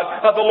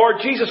blood of the Lord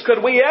Jesus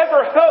could we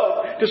ever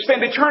hope to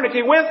spend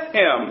eternity with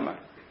Him.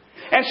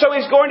 And so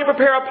He's going to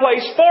prepare a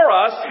place for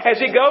us as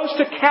He goes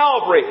to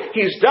Calvary.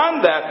 He's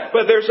done that,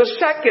 but there's a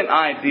second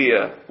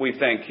idea we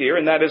think here,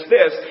 and that is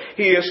this.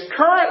 He is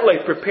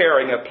currently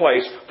preparing a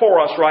place for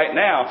us right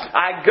now.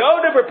 I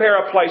go to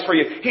prepare a place for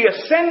you. He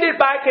ascended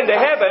back into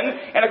heaven,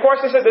 and of course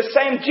they said the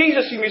same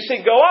Jesus whom you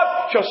see go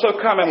up shall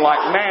so come in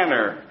like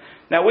manner.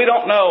 Now we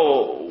don't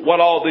know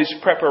what all these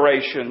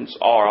preparations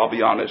are, I'll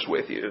be honest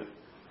with you.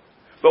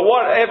 But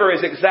whatever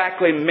is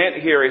exactly meant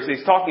here is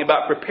He's talking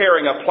about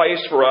preparing a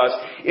place for us.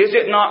 Is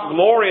it not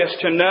glorious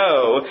to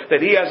know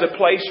that He has a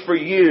place for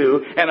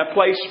you and a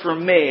place for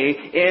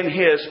me in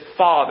His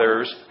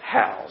Father's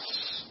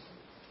house?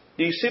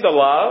 Do you see the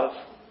love?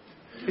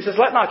 He says,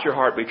 let not your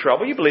heart be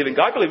troubled. You believe in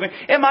God, believe in me.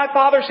 In my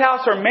Father's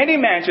house are many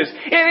mansions.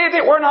 If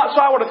it were not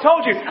so, I would have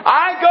told you.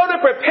 I go to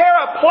prepare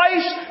a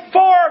place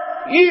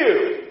for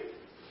you.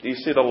 Do you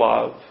see the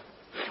love?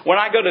 When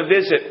I go to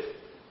visit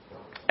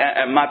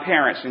my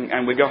parents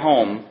and we go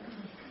home,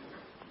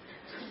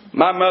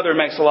 my mother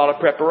makes a lot of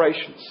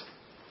preparations.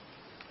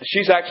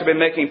 She's actually been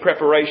making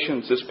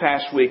preparations this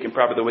past week and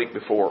probably the week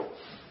before.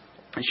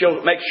 And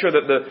she'll make sure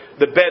that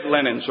the bed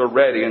linens are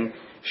ready, and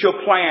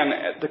she'll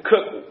plan to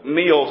cook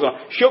meals.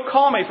 She'll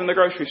call me from the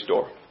grocery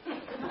store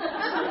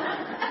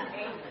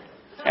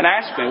and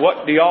ask me,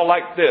 what do y'all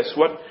like this?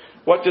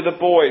 What do the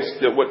boys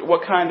do?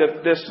 What kind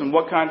of this and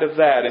what kind of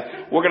that?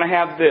 And we're going to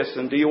have this.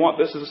 And do you want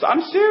this?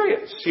 I'm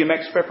serious. She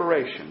makes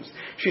preparations.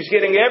 She's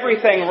getting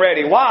everything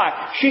ready.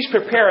 Why? She's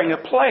preparing a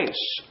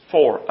place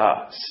for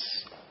us.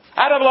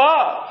 Out of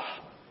love.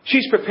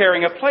 She's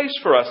preparing a place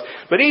for us.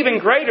 But even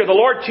greater, the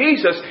Lord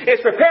Jesus is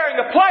preparing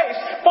a place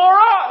for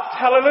us.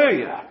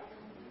 Hallelujah.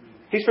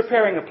 He's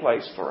preparing a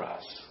place for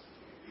us.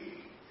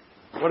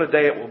 What a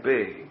day it will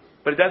be.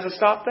 But it doesn't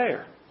stop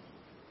there.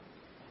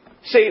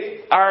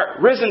 See, our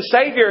risen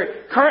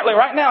Savior, currently,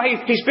 right now,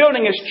 He's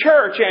building His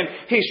church and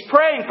He's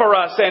praying for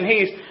us and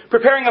He's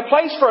preparing a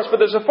place for us. But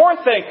there's a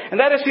fourth thing, and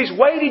that is He's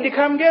waiting to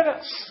come get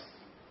us.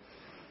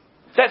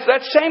 That's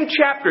that same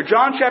chapter,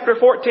 John chapter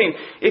 14.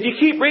 If you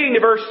keep reading to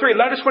verse 3,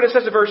 notice what it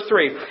says in verse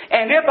 3.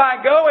 And if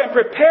I go and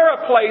prepare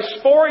a place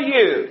for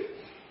you,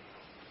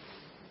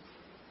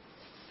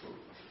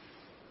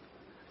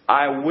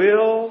 I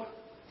will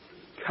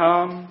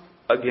come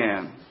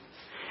again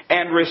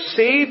and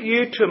receive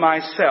you to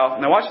myself.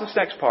 Now watch this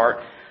next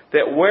part.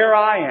 That where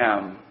I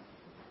am,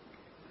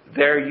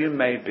 there you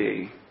may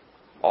be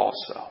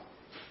also.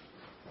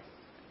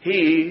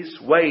 He's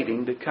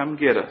waiting to come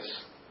get us.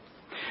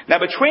 Now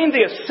between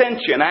the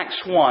ascension, Acts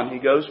 1, He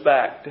goes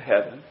back to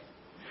heaven.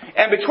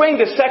 And between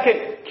the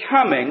second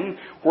coming,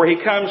 where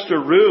He comes to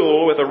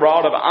rule with a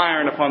rod of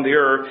iron upon the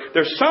earth,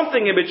 there's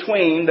something in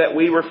between that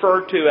we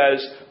refer to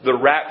as the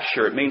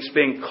rapture. It means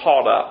being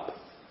caught up.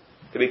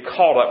 To be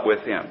caught up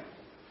with Him.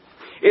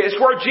 It's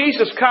where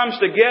Jesus comes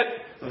to get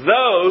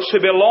those who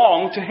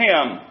belong to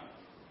Him.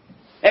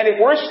 And if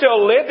we're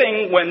still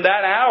living when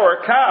that hour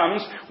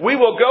comes, we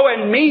will go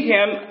and meet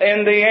Him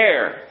in the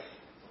air.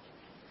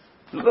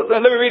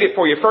 Let me read it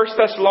for you. 1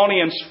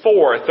 Thessalonians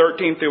 4,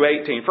 13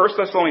 through 18. 1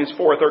 Thessalonians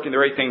 4, 13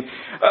 through 18.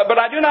 But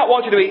I do not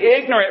want you to be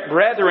ignorant,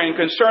 brethren,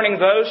 concerning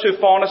those who've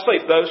fallen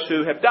asleep, those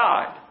who have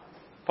died,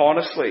 fallen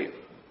asleep,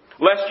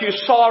 lest you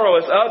sorrow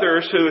as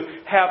others who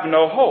have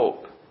no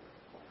hope.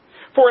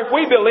 For if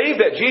we believe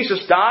that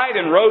Jesus died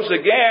and rose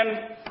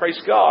again, praise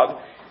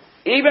God,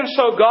 even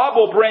so God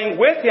will bring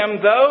with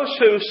Him those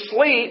who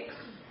sleep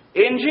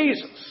in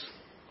Jesus.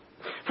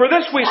 For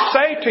this we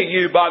say to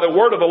you by the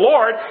word of the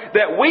Lord,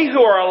 that we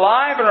who are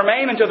alive and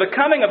remain until the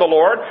coming of the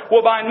Lord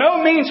will by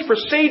no means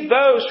precede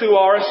those who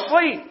are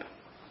asleep.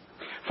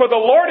 For the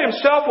Lord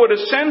Himself will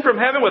descend from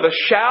heaven with a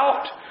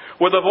shout,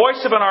 with the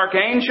voice of an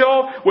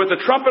archangel, with the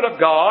trumpet of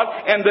God,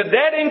 and the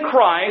dead in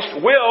Christ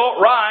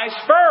will rise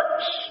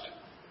first.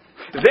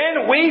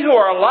 Then we who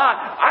are alive...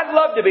 I'd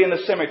love to be in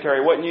the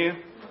cemetery, wouldn't you?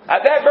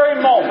 At that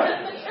very moment.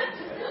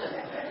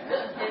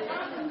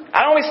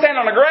 I don't only stand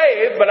on a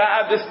grave, but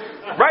I just...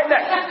 Right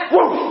there.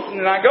 Woo!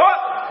 And I go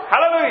up.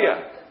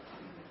 Hallelujah.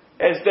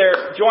 As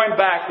they're joined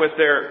back with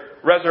their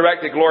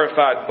resurrected,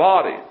 glorified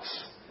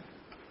bodies.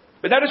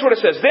 But notice what it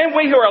says. Then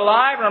we who are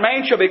alive and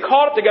remain shall be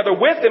caught up together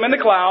with them in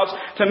the clouds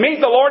to meet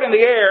the Lord in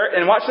the air.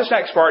 And watch this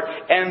next part.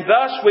 And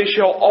thus we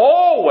shall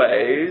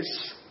always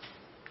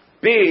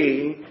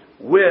be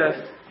with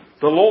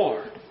the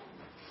Lord.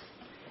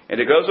 And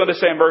it goes on to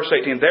say in verse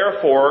 18,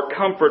 therefore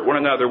comfort one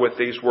another with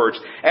these words.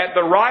 At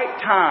the right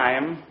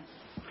time,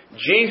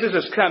 Jesus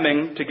is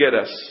coming to get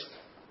us.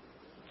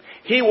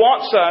 He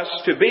wants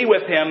us to be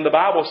with Him, the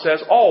Bible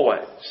says,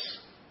 always.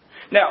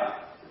 Now,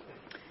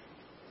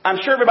 I'm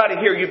sure everybody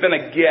here, you've been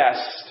a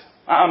guest,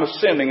 I'm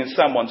assuming, in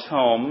someone's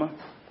home.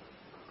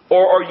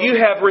 Or you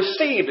have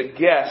received a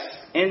guest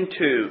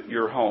into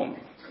your home.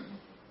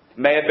 It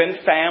may have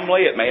been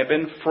family, it may have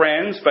been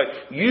friends,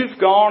 but you've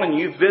gone and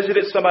you've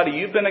visited somebody,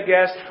 you've been a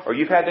guest, or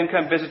you've had them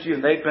come visit you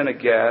and they've been a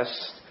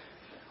guest.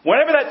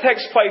 Whenever that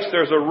takes place,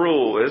 there's a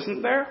rule,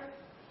 isn't there?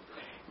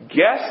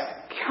 Guests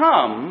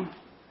come,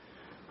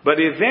 but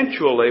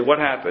eventually what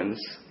happens?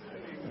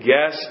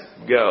 Guests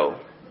go.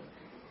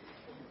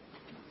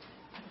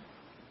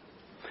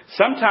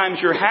 Sometimes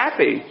you're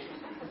happy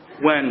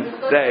when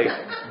they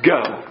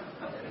go.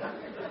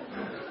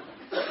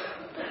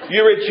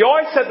 You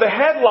rejoice at the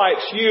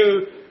headlights.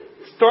 You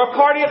throw a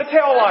party at the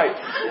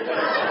taillights.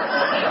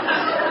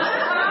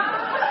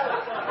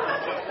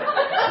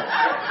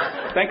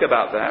 Think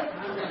about that.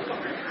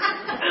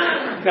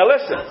 Now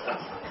listen.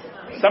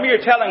 Some of you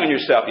are telling on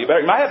yourself. You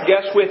might have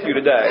guests with you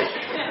today.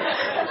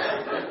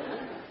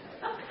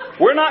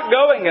 We're not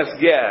going as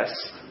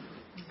guests.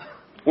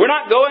 We're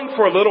not going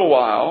for a little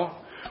while.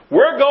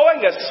 We're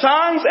going as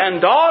sons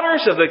and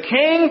daughters of the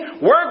King.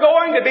 We're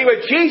going to be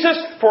with Jesus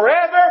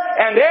forever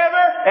and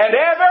ever and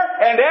ever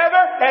and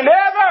ever and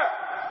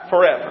ever.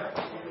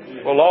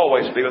 Forever. We'll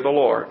always be with the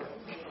Lord.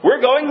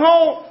 We're going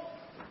home.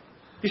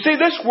 You see,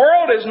 this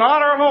world is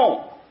not our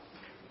home.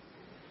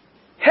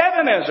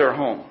 Heaven is our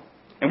home.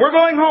 And we're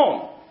going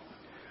home.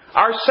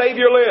 Our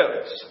Savior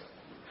lives.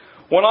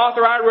 One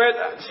author I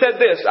read said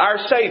this, our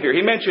Savior,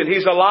 he mentioned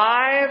He's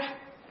alive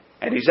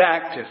and He's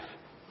active.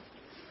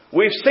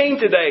 We've seen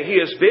today He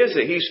is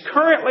busy. He's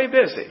currently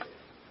busy.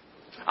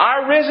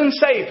 Our risen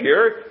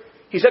Savior,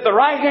 He's at the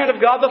right hand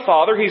of God the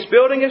Father. He's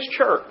building His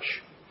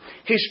church.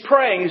 He's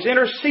praying. He's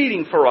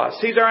interceding for us.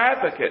 He's our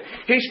advocate.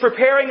 He's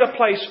preparing a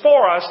place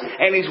for us,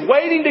 and He's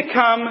waiting to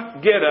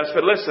come get us.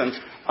 But listen,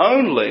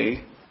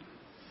 only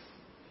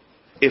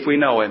if we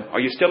know Him. Are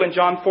you still in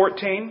John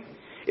 14?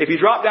 If you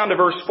drop down to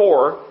verse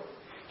 4,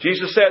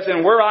 Jesus says,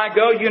 "And where I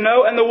go, you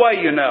know, and the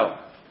way you know."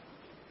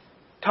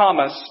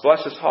 Thomas,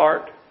 bless his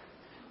heart,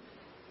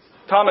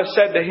 Thomas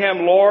said to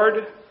Him,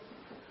 "Lord,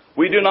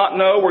 we do not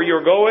know where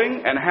you're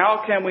going, and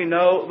how can we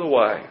know the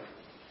way?"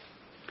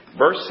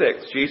 Verse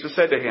 6, Jesus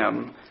said to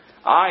him,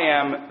 "I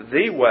am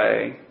the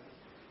way,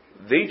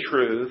 the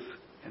truth,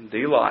 and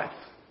the life.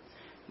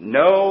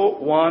 No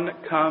one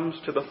comes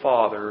to the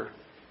Father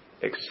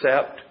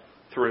except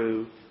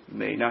through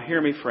me." Now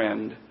hear me,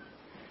 friend.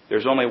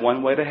 There's only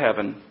one way to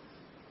heaven.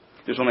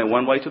 There's only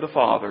one way to the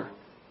Father.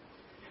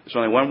 There's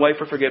only one way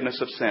for forgiveness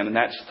of sin, and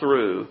that's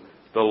through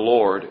the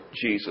Lord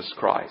Jesus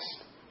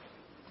Christ.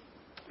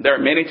 There are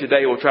many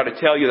today who will try to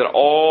tell you that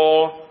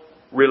all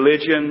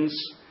religions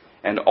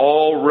and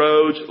all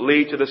roads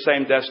lead to the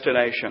same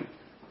destination.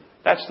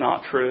 That's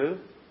not true.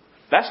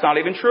 That's not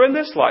even true in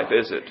this life,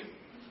 is it?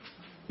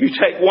 You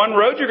take one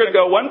road, you're going to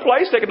go one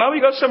place. Take another,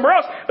 you go somewhere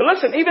else. But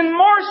listen, even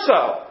more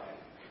so.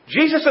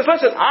 Jesus says,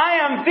 listen, I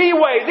am the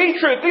way, the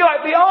truth, the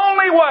life, the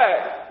only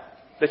way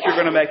that you're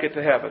going to make it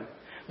to heaven.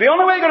 The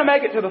only way you're going to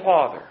make it to the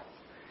Father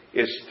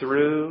is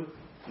through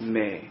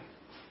me.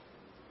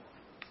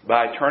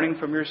 By turning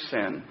from your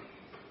sin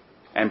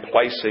and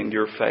placing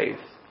your faith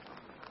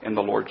in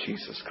the Lord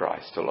Jesus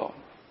Christ alone.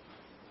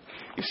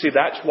 You see,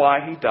 that's why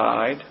He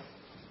died.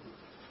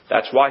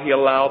 That's why He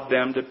allowed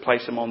them to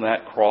place Him on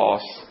that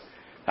cross.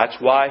 That's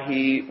why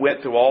He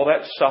went through all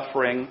that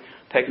suffering,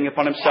 taking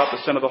upon Himself the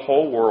sin of the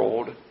whole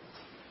world,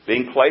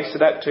 being placed in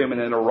that tomb and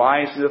then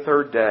arising the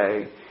third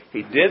day.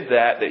 He did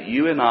that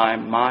you and I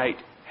might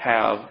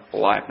have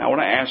life. Now I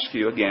want to ask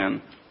you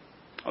again,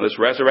 on this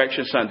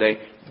Resurrection Sunday,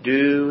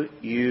 do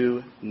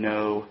you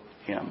know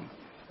Him?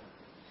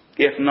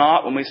 If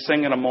not, when we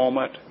sing in a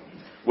moment,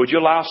 would you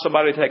allow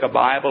somebody to take a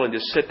Bible and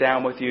just sit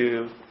down with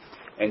you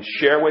and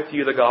share with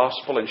you the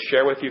gospel and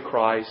share with you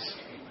Christ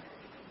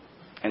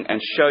and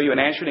show you and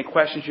answer any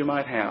questions you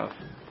might have,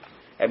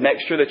 and make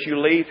sure that you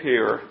leave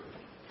here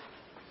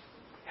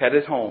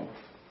headed home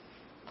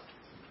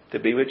to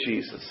be with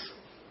Jesus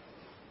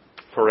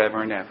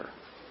forever and ever.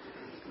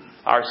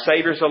 Our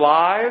Savior's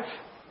alive.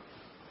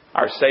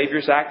 Our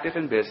Savior's active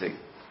and busy.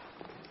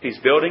 He's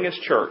building His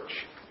church.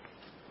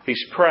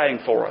 He's praying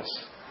for us.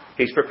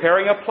 He's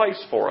preparing a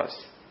place for us.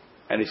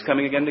 And He's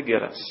coming again to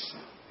get us.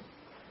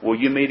 Will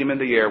you meet Him in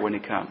the air when He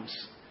comes?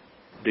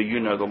 Do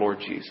you know the Lord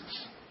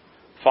Jesus?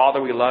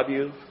 Father, we love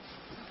You.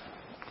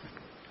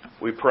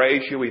 We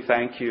praise You. We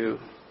thank You.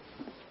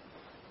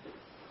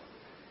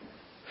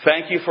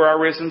 Thank You for our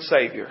risen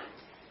Savior.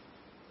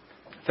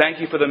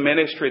 Thank You for the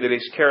ministry that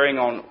He's carrying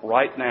on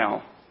right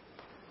now.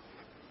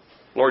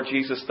 Lord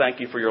Jesus, thank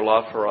You for Your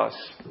love for us.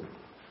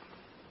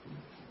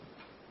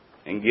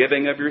 And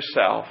giving of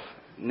Yourself,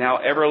 now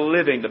ever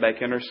living to make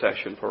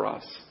intercession for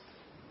us.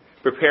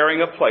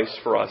 Preparing a place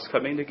for us,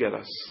 coming to get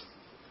us.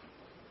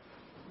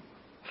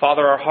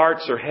 Father, our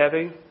hearts are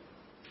heavy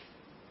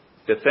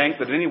to think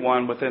that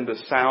anyone within the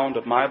sound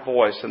of my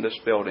voice in this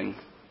building,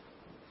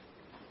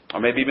 or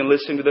maybe even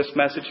listening to this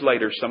message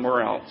later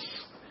somewhere else,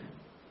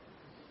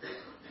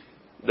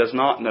 does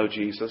not know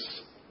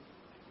Jesus,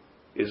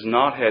 is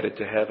not headed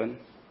to heaven,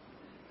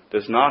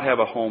 does not have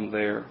a home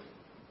there.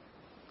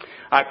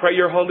 I pray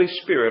Your Holy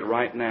Spirit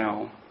right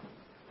now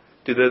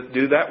to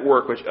do that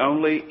work which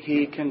only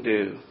He can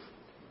do,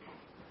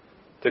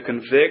 to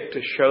convict,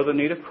 to show the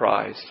need of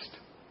Christ,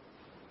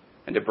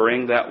 and to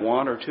bring that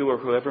one or two or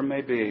whoever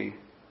may be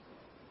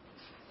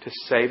to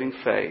saving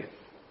faith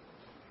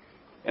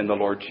in the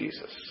Lord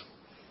Jesus.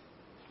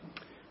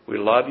 We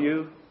love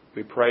You,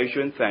 we praise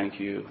You and thank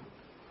You,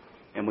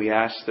 and we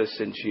ask this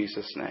in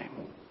Jesus'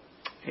 name.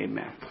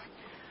 Amen.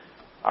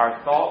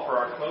 Our thought for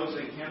our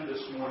closing hymn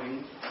this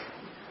morning,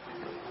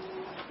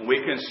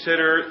 we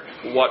consider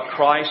what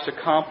Christ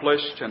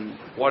accomplished and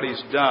what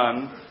He's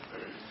done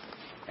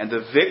and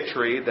the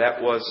victory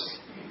that was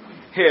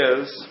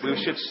His.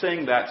 We should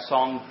sing that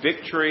song,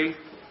 Victory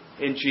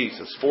in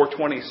Jesus,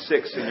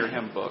 426 in your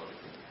hymn book.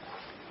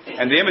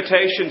 And the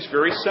invitation is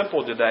very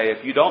simple today.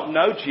 If you don't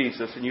know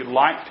Jesus and you'd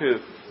like to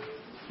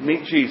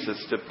meet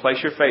Jesus, to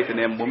place your faith in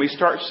Him, when we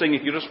start singing,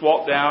 if you just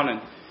walk down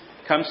and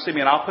come see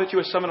me, and I'll put you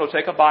with someone who will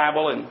take a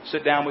Bible and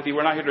sit down with you.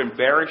 We're not here to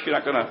embarrass you. We're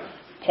not going to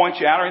point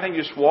you out or anything.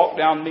 You just walk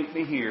down, meet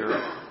me here,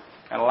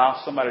 and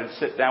allow somebody to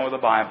sit down with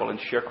a Bible and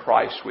share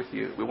Christ with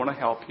you. We want to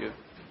help you.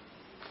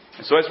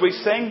 And so as we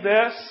sing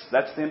this,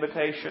 that's the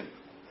invitation.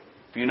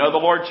 If you know the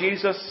Lord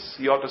Jesus,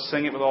 you ought to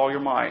sing it with all your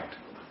might,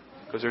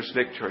 because there's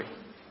victory.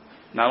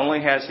 Not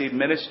only has He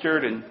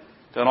ministered and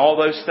done all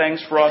those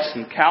things for us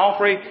in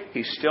Calvary,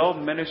 He's still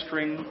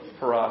ministering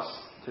for us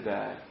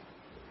today.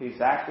 He's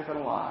active and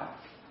alive.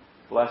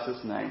 Bless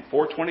His name.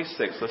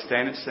 426. Let's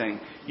stand and sing.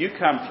 You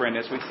come, friend,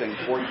 as we sing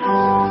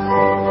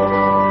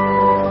 426.